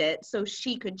saved it so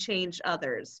she could change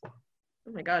others.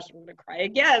 Oh my gosh, I'm gonna cry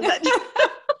again.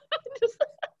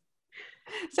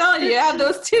 So you have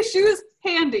those tissues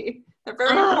handy. They're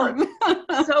very important.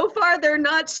 So far, they're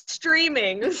not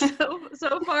streaming.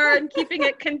 So far, I'm keeping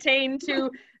it contained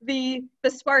to the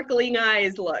sparkling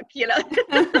eyes look, you know.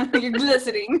 You're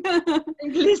glistening.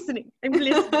 I'm glistening.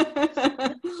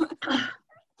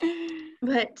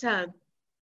 But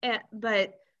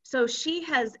so she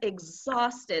has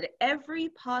exhausted every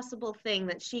possible thing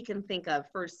that she can think of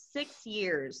for 6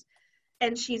 years,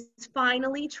 and she's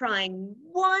finally trying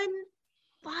one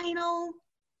final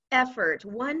effort,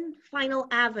 one final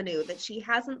avenue that she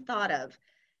hasn't thought of,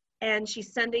 and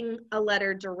she's sending a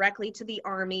letter directly to the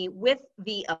Army with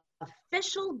the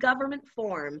official government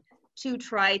form to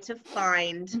try to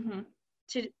find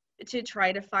to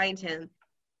try to find him,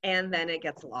 and then it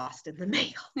gets lost in the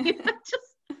mail.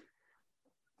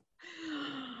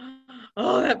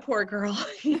 Oh, that poor girl.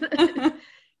 You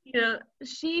know,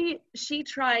 she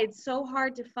tried so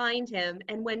hard to find him,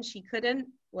 and when she couldn't,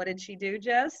 what did she do,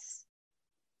 Jess?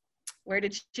 Where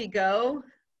did she go?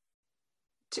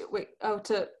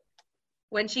 To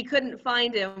When she couldn't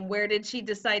find him, where did she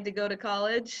decide to go to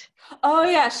college? Oh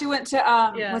yeah, she went to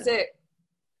was it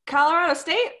Colorado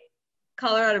State?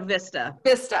 Colorado Vista.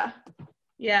 Vista.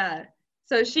 Yeah.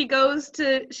 So she goes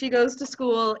to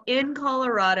school in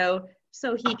Colorado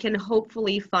so he can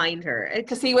hopefully find her.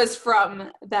 Because he was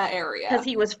from that area. Because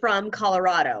he was from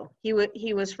Colorado. He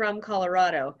was from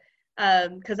Colorado.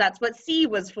 Because that's what C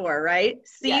was for, right?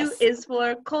 C is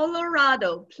for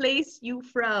Colorado, place you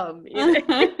from. You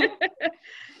know?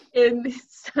 And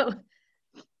so,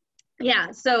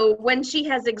 yeah, so when she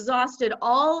has exhausted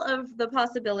all of the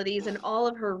possibilities and all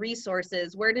of her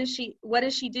resources, what does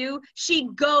she do? She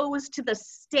goes to the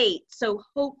state, so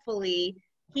hopefully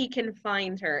he can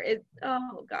find her.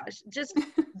 Oh gosh, just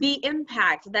the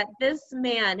impact that this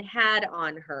man had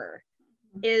on her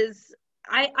is,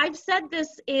 I've said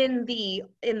this in the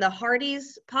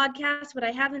Hardy's podcast, but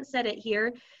I haven't said it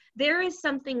here. There is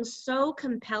something so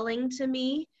compelling to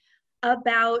me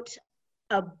about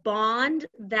a bond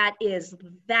that is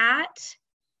that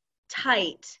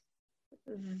tight,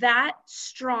 that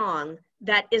strong,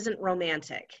 that isn't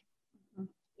romantic.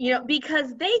 You know,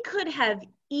 because they could have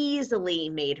easily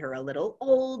made her a little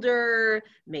older,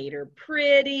 made her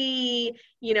pretty,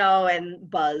 you know, and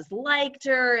Buzz liked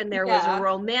her and there was a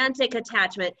romantic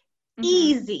attachment.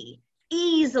 Easily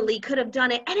could have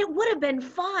done it and it would have been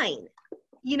fine.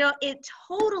 You know, it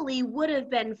totally would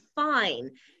have been fine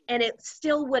and it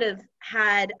still would have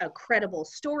had a credible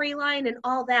storyline and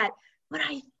all that. But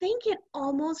I think it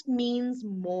almost means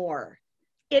more.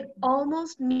 It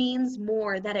almost means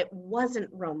more that it wasn't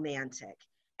romantic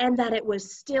and that it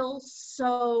was still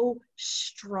so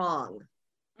strong.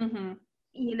 You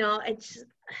know, it's,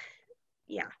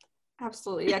 yeah.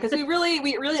 Absolutely, yeah, because we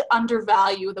really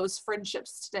undervalue those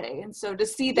friendships today. And so to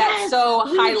see that so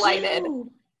highlighted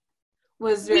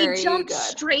was very we jump good.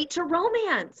 Straight to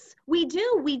romance. We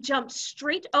do. We jump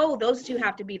straight. Oh, those two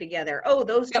have to be together. Oh,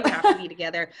 those two have to be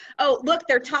together. Oh, look,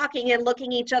 they're talking and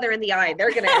looking each other in the eye.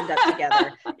 They're going to end up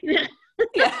together. Yeah.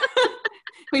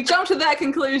 We jumped to that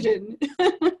conclusion.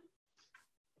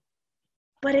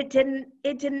 But it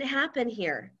didn't happen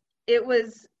here. It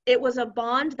was a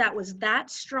bond that was that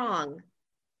strong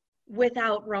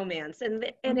without romance. And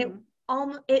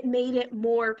it made it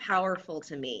more powerful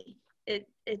to me. It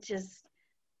just,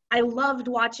 I loved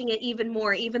watching it even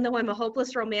more, even though I'm a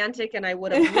hopeless romantic and I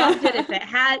would have loved it if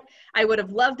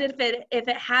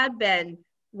it had been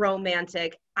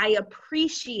romantic. I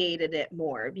appreciated it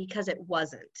more because it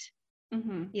wasn't.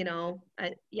 You know,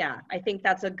 I think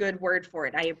that's a good word for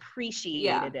it. I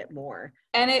appreciated it more.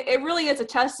 And it really is a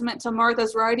testament to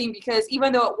Martha's writing, because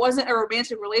even though it wasn't a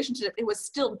romantic relationship, it was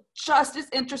still just as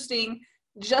interesting,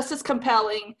 just as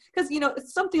compelling, because, you know,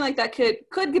 something like that could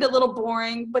get a little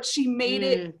boring, but she made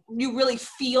it, you really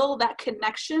feel that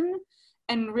connection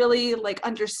and really like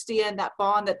understand that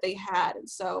bond that they had. And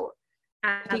so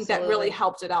I think that really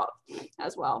helped it out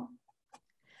as well.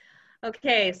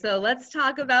 Okay, so let's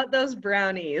talk about those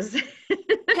brownies.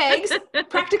 Pegs,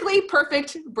 practically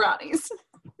perfect brownies.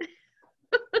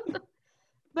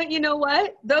 But you know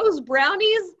what? Those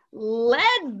brownies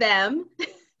led them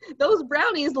to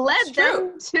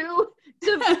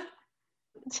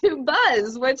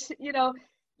Buzz, which, you know,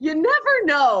 you never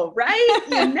know, right?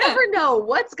 You never know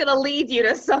what's going to lead you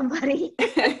to somebody.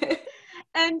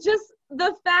 And just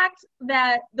the fact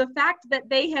that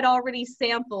they had already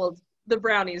sampled the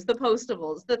brownies, the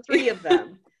Postables, the three of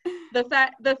them. The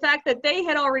fact that they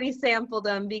had already sampled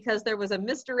them because there was a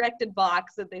misdirected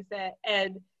box that they said,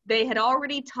 and they had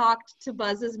already talked to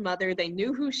Buzz's mother. They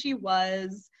knew who she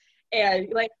was,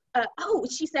 and like,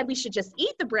 she said we should just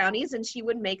eat the brownies and she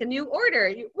would make a new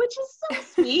order, which is so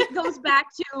sweet. Goes back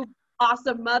to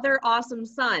awesome mother, awesome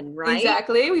son, right?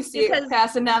 Exactly. We see it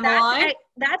passing down the line.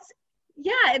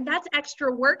 And that's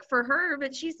extra work for her,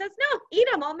 but she says, no, eat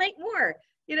them, I'll make more.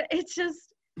 You know, it's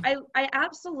just, I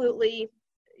absolutely,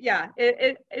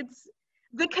 it's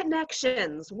the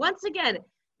connections. Once again,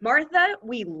 Martha,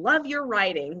 we love your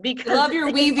writing because we love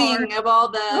your weaving of all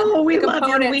the we components.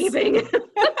 Love your weaving.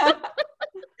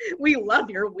 We love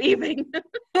your weaving.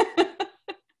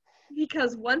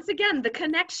 Because once again, the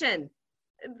connection,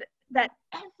 that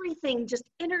everything just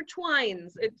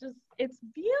intertwines. It's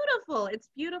beautiful. It's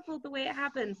beautiful the way it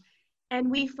happens. And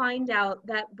we find out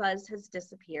that Buzz has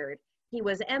disappeared. He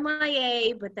was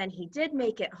MIA, but then he did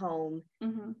make it home.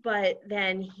 But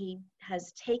then he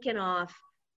has taken off.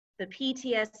 The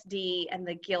PTSD and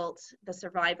the guilt, the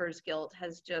survivor's guilt,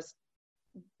 has just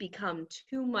become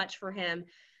too much for him.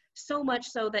 So much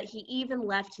so that he even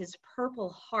left his Purple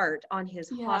Heart on his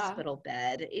hospital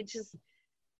bed. It just,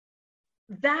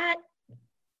 that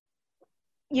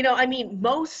I mean,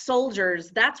 most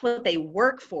soldiers, that's what they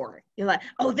work for. You're like,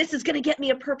 oh, this is going to get me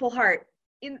a Purple Heart.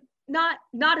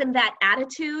 Not in that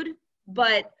attitude,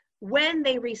 but when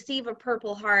they receive a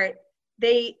Purple Heart,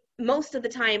 they most of the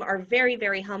time are very,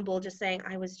 very humble, just saying,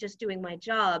 I was just doing my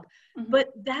job. Mm-hmm. But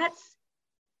that's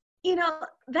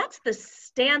the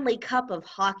Stanley Cup of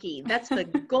hockey. That's the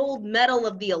gold medal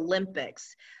of the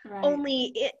Olympics. Right.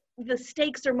 Only the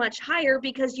stakes are much higher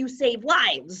because you save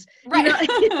lives.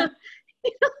 Right.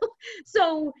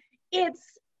 So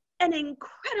it's an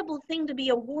incredible thing to be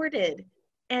awarded.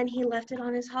 And he left it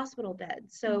on his hospital bed.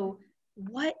 So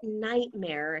what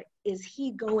nightmare is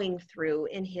he going through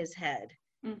in his head?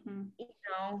 Mm-hmm.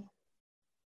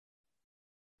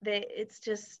 It's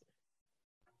just,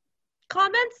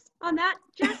 comments on that,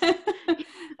 Jess?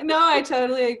 No, I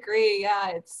totally agree. Yeah,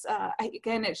 it's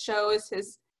again, it shows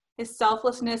his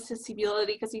selflessness, his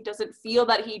humility, because he doesn't feel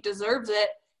that he deserves it,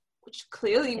 which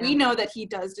clearly we know that he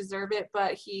does deserve it,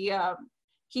 but he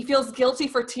feels guilty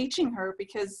for teaching her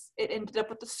because it ended up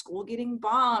with the school getting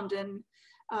bombed, and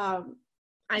I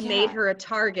made her a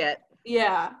target.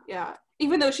 Yeah.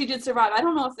 Even though she did survive. I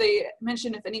don't know if they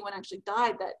mentioned if anyone actually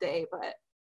died that day, but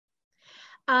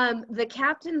the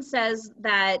captain says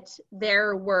that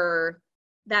the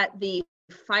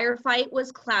firefight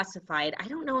was classified. I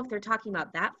don't know if they're talking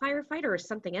about that firefight or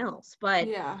something else, but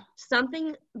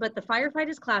but the firefight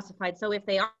is classified. So if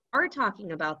they are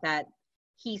talking about that,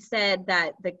 he said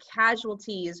that the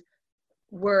casualties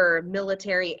were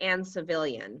military and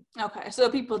civilian. Okay, so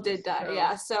people did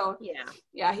die. So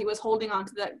he was holding on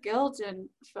to that guilt and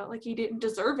felt like he didn't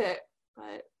deserve it,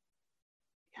 but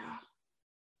yeah.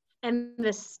 And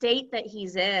the state that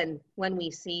he's in when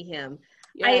we see him,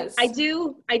 yes. I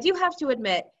do have to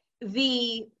admit,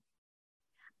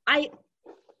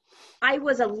 I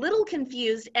was a little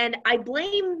confused, and I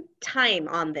blame time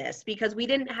on this because we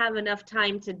didn't have enough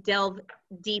time to delve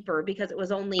deeper because it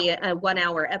was only a 1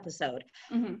 hour episode.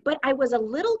 Mm-hmm. But I was a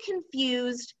little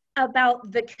confused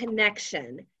about the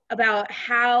connection, about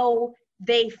how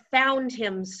they found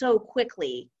him so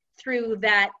quickly through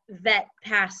that vet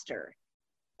pastor.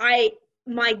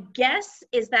 My guess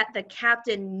is that the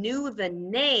captain knew the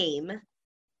name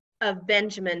of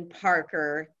Benjamin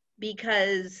Parker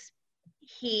because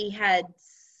he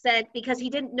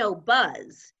didn't know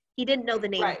Buzz. He didn't know the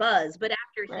name Buzz, but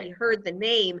after he heard the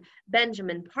name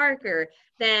Benjamin Parker,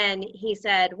 then he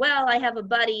said, well, I have a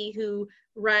buddy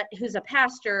who's a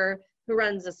pastor who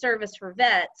runs a service for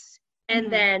vets.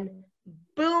 And then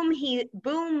boom,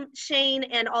 Shane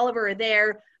and Oliver are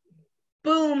there.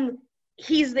 Boom,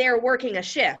 he's there working a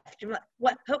shift.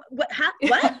 What? So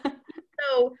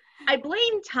I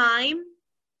blame time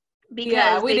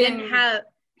because they didn't have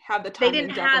the time.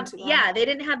 They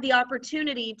didn't have the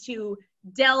opportunity to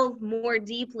delve more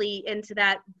deeply into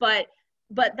that. But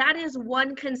that is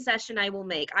one concession I will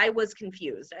make. I was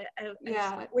confused. I was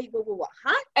like, wait, what?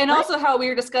 Huh? And what? Also how we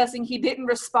were discussing, he didn't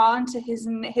respond to his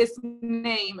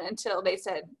name until they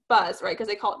said Buzz, right? Because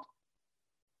they called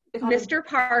Mr.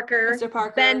 Parker,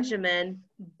 Benjamin,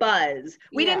 Buzz.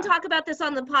 We didn't talk about this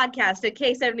on the podcast in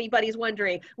case anybody's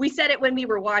wondering. We said it when we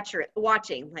were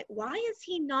watching. Like, why is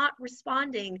he not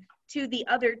responding to the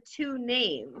other two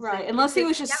names? Right, unless he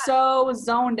was just so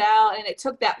zoned out and it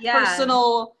took that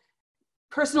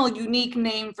personal unique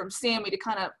name from Sammy to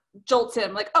kind of jolt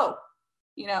him, like, oh,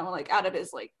 like out of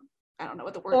his, like, I don't know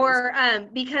what the word is. Or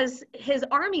because his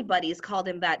army buddies called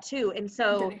him that too. And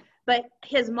so, but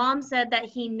his mom said that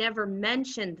he never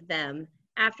mentioned them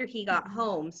after he got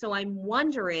home. So I'm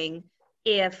wondering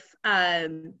if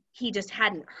he just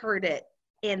hadn't heard it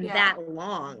in that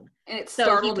long. And it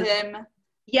startled him.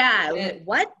 Yeah.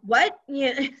 What?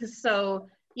 Yeah. So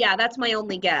yeah, that's my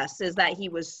only guess, is that he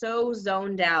was so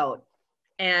zoned out.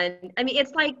 And I mean,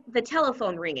 it's like the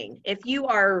telephone ringing. If you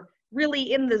are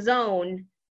really in the zone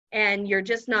and you're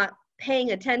just not paying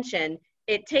attention,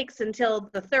 it takes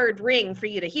until the third ring for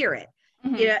you to hear it.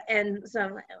 And so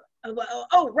I'm like,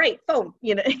 oh, right, phone,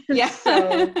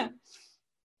 So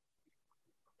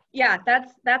yeah,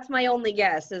 that's my only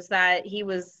guess, is that he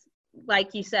was,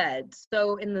 like you said,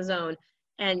 so in the zone.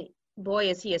 And boy,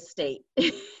 is he a state.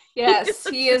 Yes,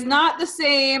 he is not the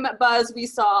same Buzz we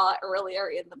saw earlier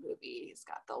in the movie. He's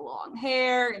got the long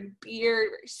hair and beard,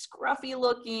 very scruffy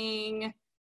looking.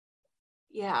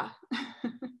 Yeah.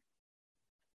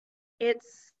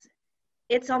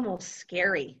 It's almost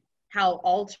scary how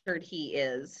altered he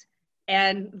is.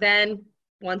 And then,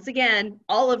 once again,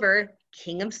 Oliver,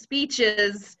 king of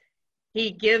speeches,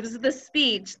 he gives the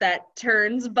speech that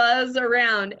turns Buzz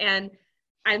around. And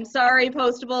I'm sorry,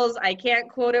 Postables, I can't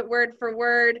quote it word for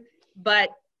word,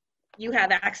 but you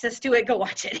have access to it. Go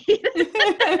watch it.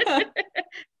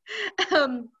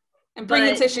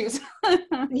 bringing tissues.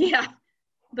 Yeah,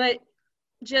 but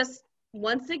just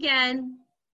once again,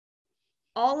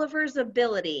 Oliver's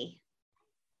ability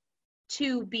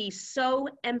to be so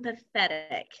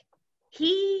empathetic.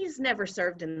 He's never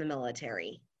served in the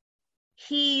military.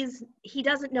 He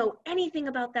doesn't know anything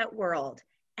about that world,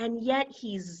 and yet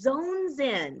he zones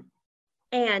in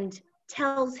and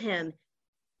tells him,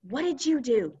 what did you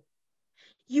do?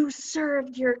 You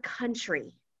served your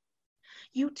country.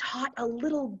 You taught a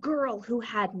little girl who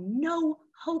had no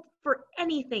hope for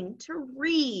anything to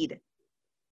read.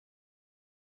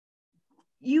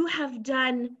 You have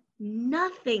done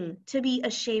nothing to be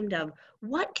ashamed of.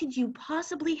 What could you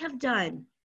possibly have done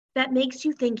that makes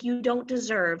you think you don't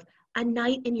deserve a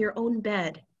night in your own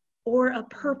bed or a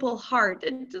Purple Heart?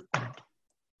 And just,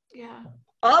 yeah.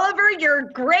 Oliver, you're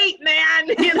great, man.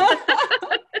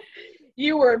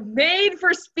 You were made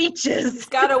for speeches. He's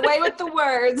got away with the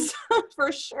words,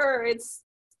 for sure. It's,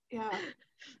 yeah.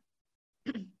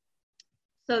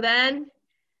 So then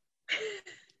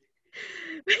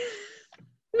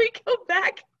we go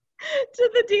back to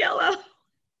the DLL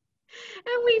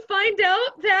and we find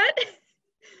out that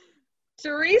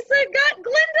Teresa got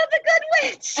Glinda the Good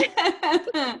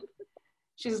Witch.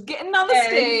 She's getting on the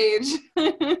stage.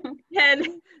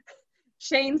 And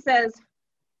Shane says,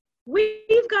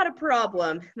 we've got a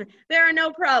problem. There are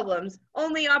no problems,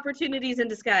 only opportunities in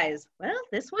disguise. Well,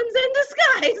 this one's in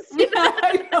disguise.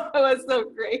 I know, it was so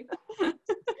great.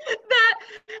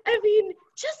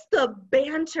 Just the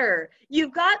banter.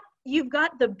 You've got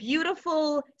the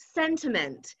beautiful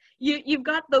sentiment. You've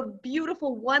got the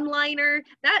beautiful one-liner.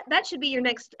 That should be your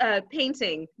next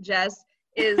painting, Jess.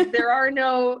 Is there are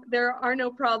no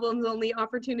problems, only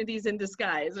opportunities in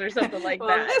disguise, or something like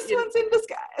that. This one's in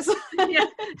disguise. Yeah.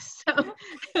 So,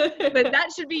 but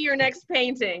that should be your next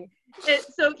painting.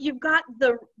 So you've got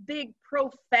the big,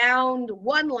 profound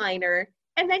one-liner,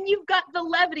 and then you've got the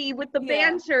levity with the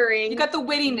bantering. You got the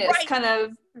wittiness, kind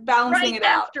of balancing it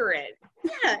out. After it.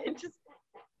 Yeah. It just,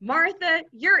 Martha,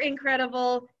 you're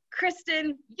incredible.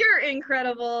 Kristen, you're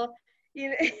incredible.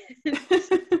 You know.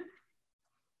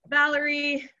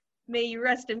 Valerie, may you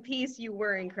rest in peace. You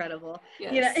were incredible.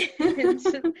 Yes. You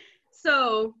know?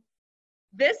 So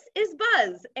this is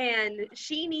Buzz, and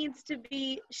she needs to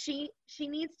be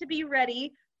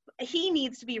ready. He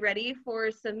needs to be ready for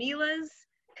Samila's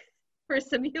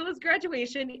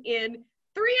graduation in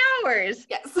 3 hours.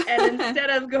 Yes. And instead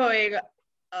of going,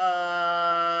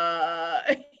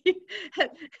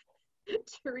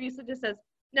 Teresa just says,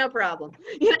 no problem,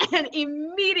 and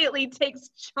immediately takes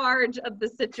charge of the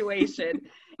situation.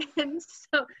 And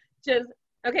so just,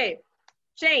 okay,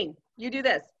 Shane, you do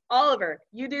this. Oliver,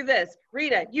 you do this.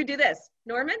 Rita, you do this.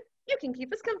 Norman, you can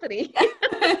keep us company.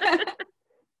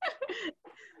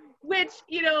 Which,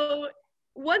 you know,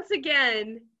 once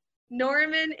again,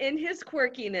 Norman in his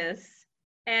quirkiness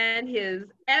and his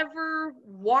ever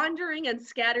wandering and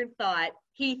scattered thought,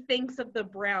 he thinks of the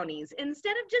brownies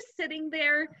instead of just sitting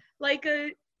there like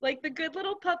the good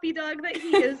little puppy dog that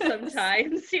he is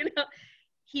sometimes. You know,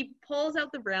 he pulls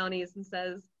out the brownies and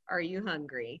says, are you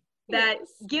hungry? That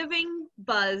giving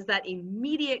Buzz that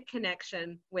immediate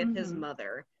connection with his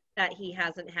mother that he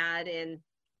hasn't had in,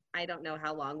 I don't know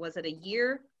how long. Was it a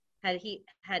year? Had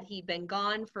he been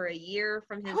gone for a year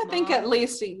from his mom? I think at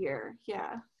least a year.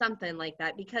 Yeah. Something like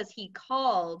that, because he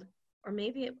called, or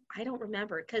maybe I don't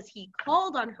remember, because he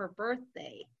called on her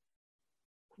birthday.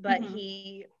 But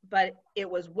but it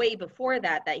was way before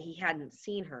that he hadn't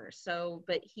seen her. So,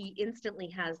 but he instantly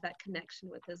has that connection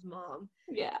with his mom.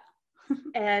 Yeah.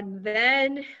 And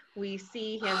then we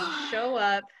see him show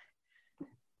up.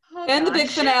 And the big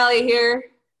finale here.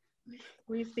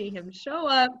 We see him show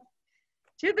up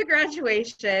to the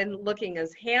graduation looking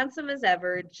as handsome as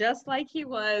ever, just like he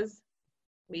was.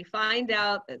 We find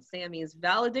out that Sammy's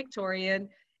valedictorian.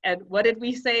 And what did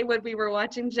we say when we were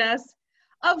watching, Jess?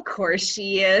 Of course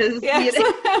she is. Yes.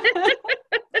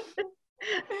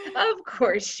 Of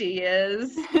course she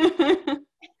is.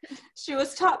 She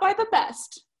was taught by the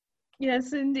best.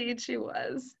 Yes, indeed she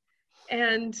was.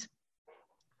 And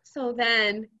so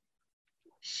then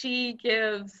she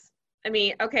gives,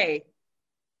 okay,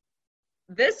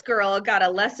 this girl got a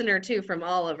lesson or two from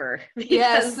Oliver.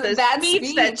 Yes, that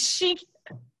speech that she,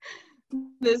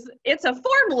 it's a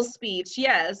formal speech,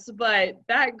 yes, but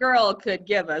that girl could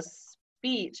give a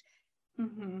speech.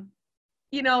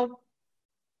 You know,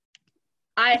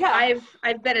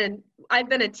 I've been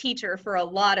a teacher for a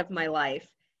lot of my life.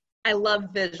 I love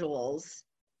visuals,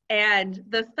 and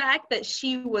the fact that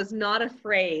she was not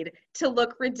afraid to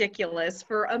look ridiculous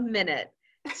for a minute,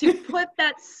 to put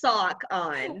that sock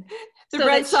on, the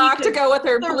red sock to go with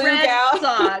her blue gown,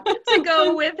 sock to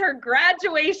go with her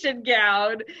graduation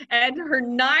gown and her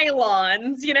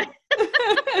nylons, you know,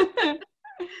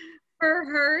 for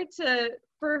her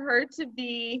to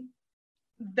be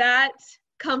that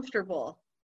comfortable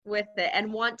with it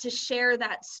and want to share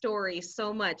that story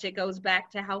so much. It goes back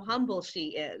to how humble she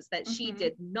is, that she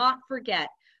did not forget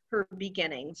her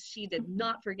beginnings. She did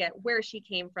not forget where she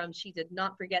came from. She did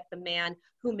not forget the man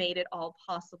who made it all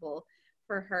possible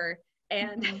for her.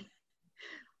 And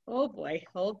oh boy.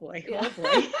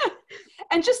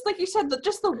 And just like you said,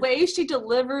 just the way she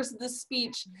delivers the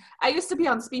speech. I used to be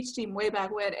on speech team way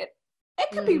back when. It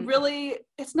can be really,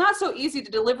 it's not so easy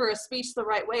to deliver a speech the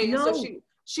right way. No. So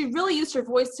she really used her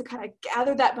voice to kind of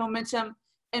gather that momentum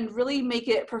and really make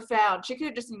it profound. She could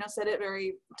have just, said it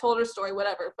told her story,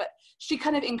 whatever, but she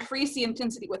kind of increased the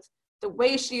intensity with the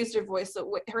way she used her voice,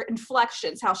 her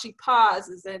inflections, how she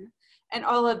pauses and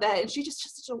all of that. And she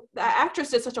the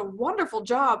actress did such a wonderful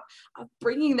job of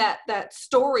bringing that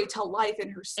story to life in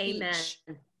her speech.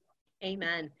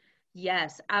 Amen.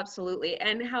 Yes, absolutely.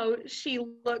 And how she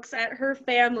looks at her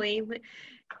family.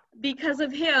 Because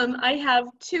of him, I have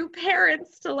 2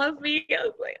 parents to love me. I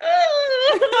was like,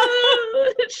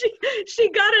 oh, she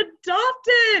got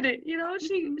adopted,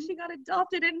 she got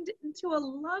adopted into a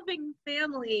loving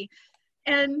family.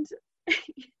 And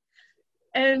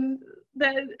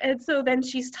so then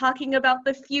she's talking about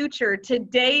the future.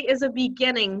 Today is a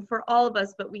beginning for all of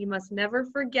us, but we must never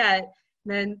forget.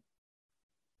 Then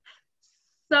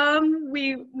some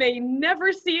we may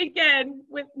never see again,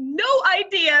 with no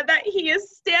idea that he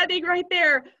is standing right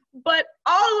there, but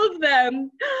all of them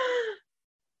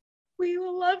we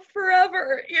will love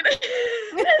forever,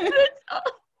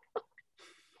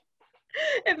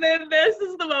 And then this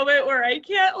is the moment where I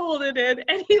can't hold it in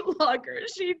any longer.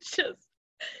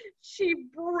 She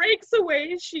breaks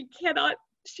away. She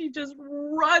just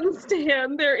runs to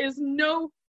him. There is no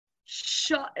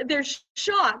shock. There's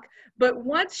shock. But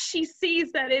once she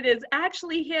sees that it is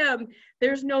actually him,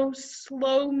 there's no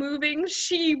slow moving.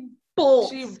 She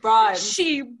bolts. She runs.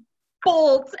 She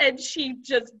bolts, and she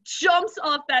just jumps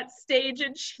off that stage,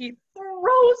 and she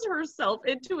throws herself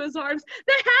into his arms.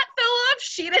 The hat fell off.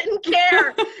 She didn't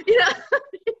care.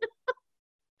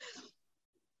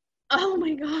 Oh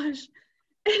my gosh.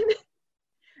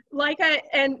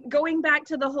 And going back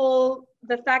to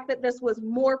the fact that this was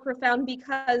more profound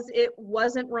because it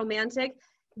wasn't romantic,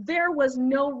 there was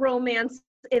no romance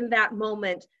in that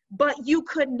moment, but you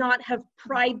could not have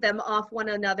pried them off one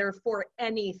another for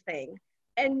anything.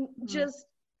 And just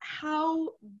how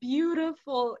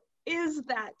beautiful is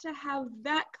that, to have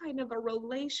that kind of a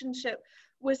relationship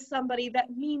with somebody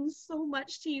that means so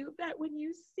much to you, that when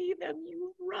you see them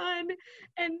you run,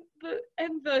 and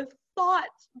the thought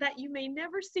that you may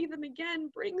never see them again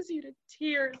brings you to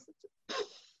tears.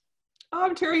 Oh,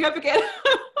 I'm tearing up again.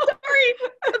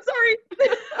 I'm sorry.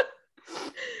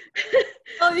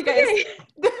 Well, you guys, okay.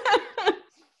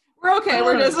 We're okay.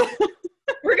 We're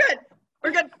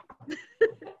good.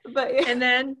 But yeah. And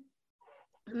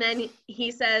then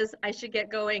he says, I should get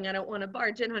going. I don't want to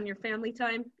barge in on your family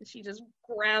time. And she just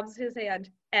grabs his hand.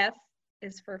 F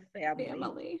is for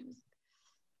family.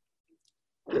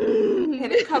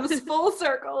 And it comes full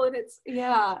circle, and it's,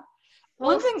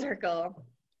 full circle.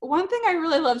 One thing I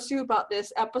really love too about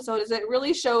this episode is it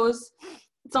really shows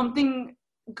something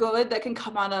good that can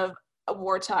come out of a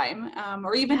wartime,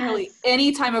 or even really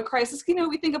any time of crisis.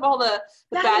 We think of all the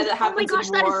bad that happens in war. Oh my gosh,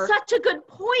 that is such a good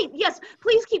point. Yes,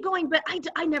 please keep going, but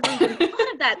I never even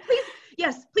thought of that.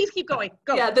 Please keep going.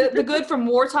 Go. Yeah, the good from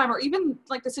wartime, or even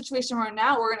like the situation we're in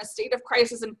now, we're in a state of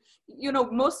crisis, and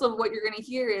most of what you're going to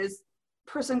hear is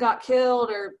person got killed,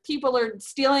 or people are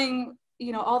stealing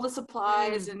all the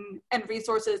supplies and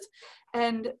resources.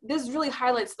 And this really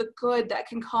highlights the good that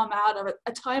can come out of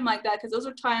a time like that, because those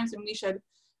are times when we should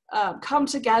come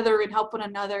together and help one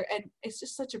another. And it's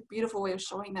just such a beautiful way of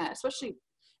showing that, especially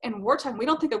in wartime. We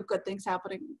don't think of good things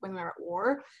happening when we're at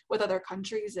war with other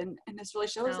countries, and this really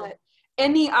shows that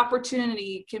any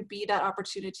opportunity can be that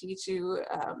opportunity to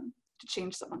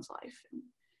change someone's life. And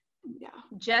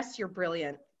Jess, you're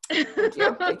brilliant. Thank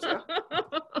you.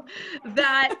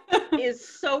 That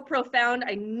is so profound.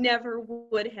 I never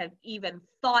would have even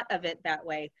thought of it that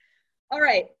way. All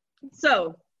right,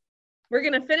 so we're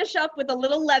gonna finish up with a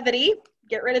little levity.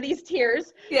 Get rid of these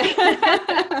tears.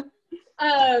 Yeah.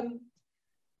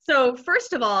 So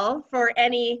first of all, for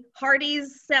any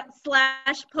Hardee's /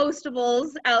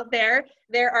 Postables out there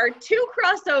are 2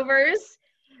 crossovers.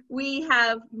 We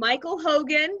have Michael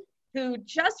Hogan, who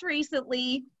just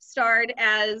recently starred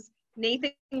as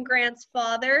Nathan Grant's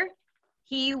father.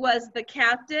 He was the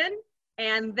captain.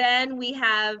 And then we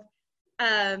have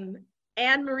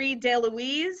Anne-Marie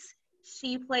DeLuise,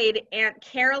 She played Aunt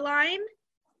Caroline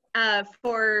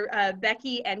for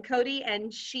Becky and Cody,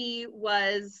 and she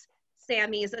was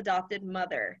Sammy's adopted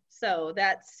mother. So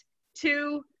that's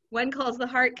 2 When Calls the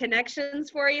Heart connections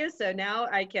for you. So now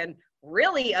I can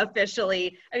really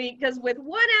officially, I mean, because with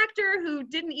one actor who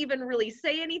didn't even really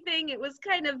say anything, it was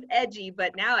kind of edgy,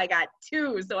 but now I got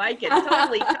 2, so I can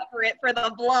totally cover it for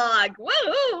the blog.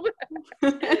 Woo!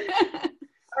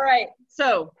 All right,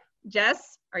 so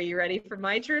Jess, are you ready for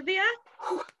my trivia?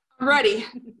 I'm ready.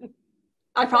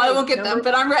 I probably won't get them,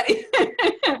 but I'm ready.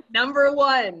 Number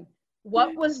 1,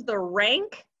 what was the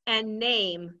rank and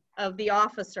name of the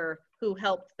officer who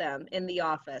helped them in the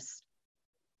office?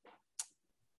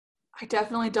 I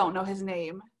definitely don't know his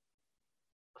name.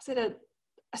 Was it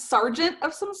a sergeant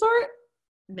of some sort?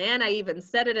 Man, I even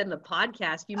said it in the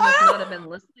podcast. You must not have been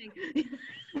listening.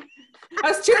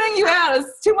 I was tuning you out.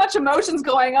 There's too much emotions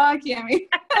going on, Cammie.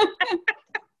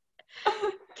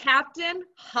 Captain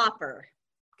Hopper.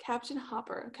 Captain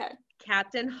Hopper, okay.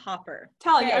 Captain Hopper.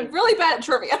 Telling you, I'm really bad at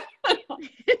trivia.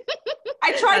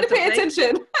 I tried to pay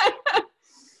attention.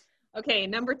 Okay,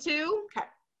 number 2. Okay.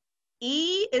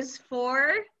 E is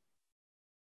for...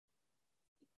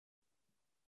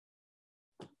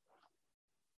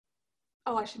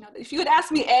 Oh, I should know that. If you had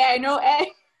asked me A, I know A. I'm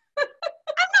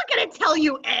not going to tell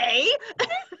you A.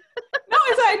 No,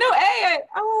 I know A.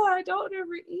 I don't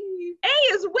remember E.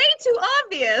 A is way too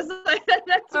obvious.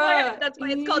 That's why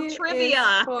it's called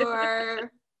trivia. Is for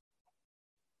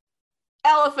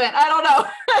elephant. I don't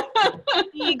know.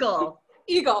 Eagle.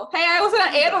 Eagle. Hey, I wasn't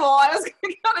an animal. I was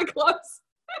kind of close.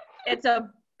 It's a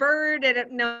bird.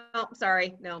 And no,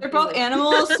 sorry. No. They're both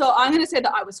animals, so I'm going to say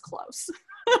that I was close.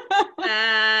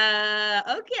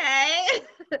 Okay.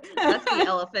 That's the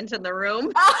elephant in the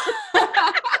room.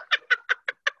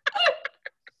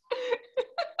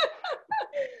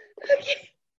 Okay.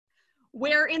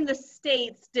 Where in the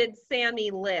States did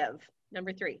Sammy live?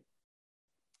 Number 3.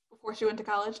 Before she went to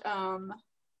college.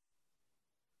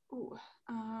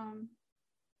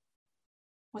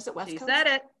 Was it West Coast?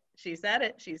 She said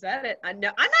it. I'm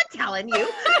not telling you.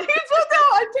 I'm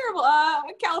terrible.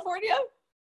 California?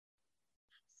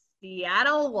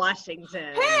 Seattle,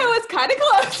 Washington. Hey, it was kind of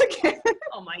close again.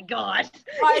 Oh my gosh.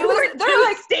 They're 2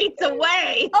 like states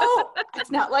away. Oh,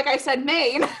 it's not like I said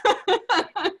Maine.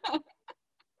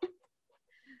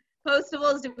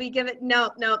 Postables, did we give it?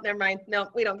 No, never mind. No,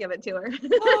 we don't give it to her.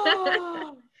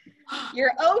 Oh.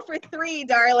 You're 0 for 3,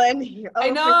 darling. You're 0 I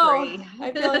know. for 3.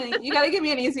 I feel like you got to give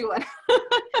me an easy one.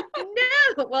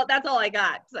 No. Well, that's all I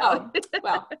got. So. Oh,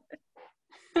 well.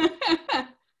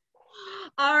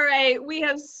 All right. We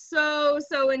have so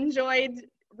enjoyed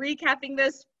recapping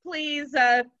this. Please,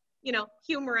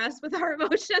 humor us with our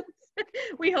emotions.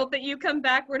 We hope that you come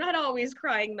back. We're not always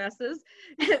crying messes.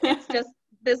 It's just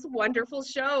this wonderful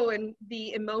show and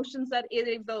the emotions that it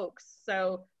evokes.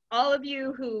 So all of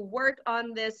you who work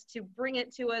on this to bring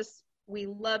it to us, we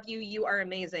love you. You are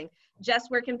amazing. Jess,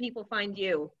 where can people find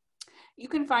you? You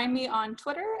can find me on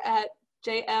Twitter at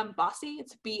JMBossy.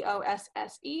 It's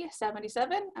BOSSE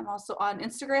 77. I'm also on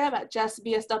Instagram at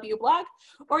JessBSWblog,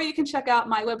 or you can check out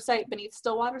my website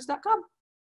beneathstillwaters.com.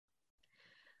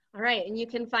 All right, and you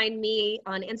can find me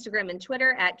on Instagram and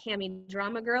Twitter at Cammie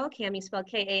Drama Girl, Cammie spelled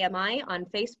Kami. On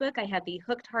Facebook, I have the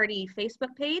Hooked Hardy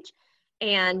Facebook page,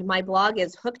 and my blog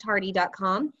is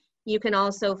hookedhardy.com. You can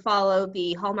also follow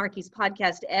the Hallmarkies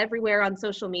podcast everywhere on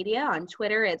social media. On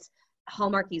Twitter, it's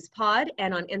Hallmarkies Pod,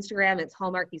 and on Instagram, it's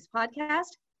Hallmarkies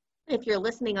Podcast. If you're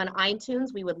listening on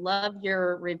iTunes, we would love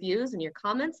your reviews and your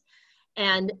comments.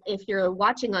 And if you're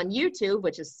watching on YouTube,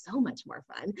 which is so much more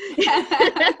fun,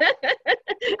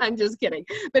 I'm just kidding.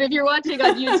 But if you're watching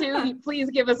on YouTube, please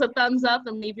give us a thumbs up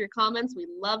and leave your comments. We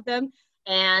love them.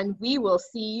 And we will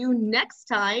see you next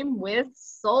time with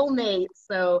Soulmates.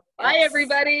 So bye,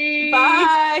 everybody.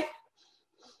 Bye.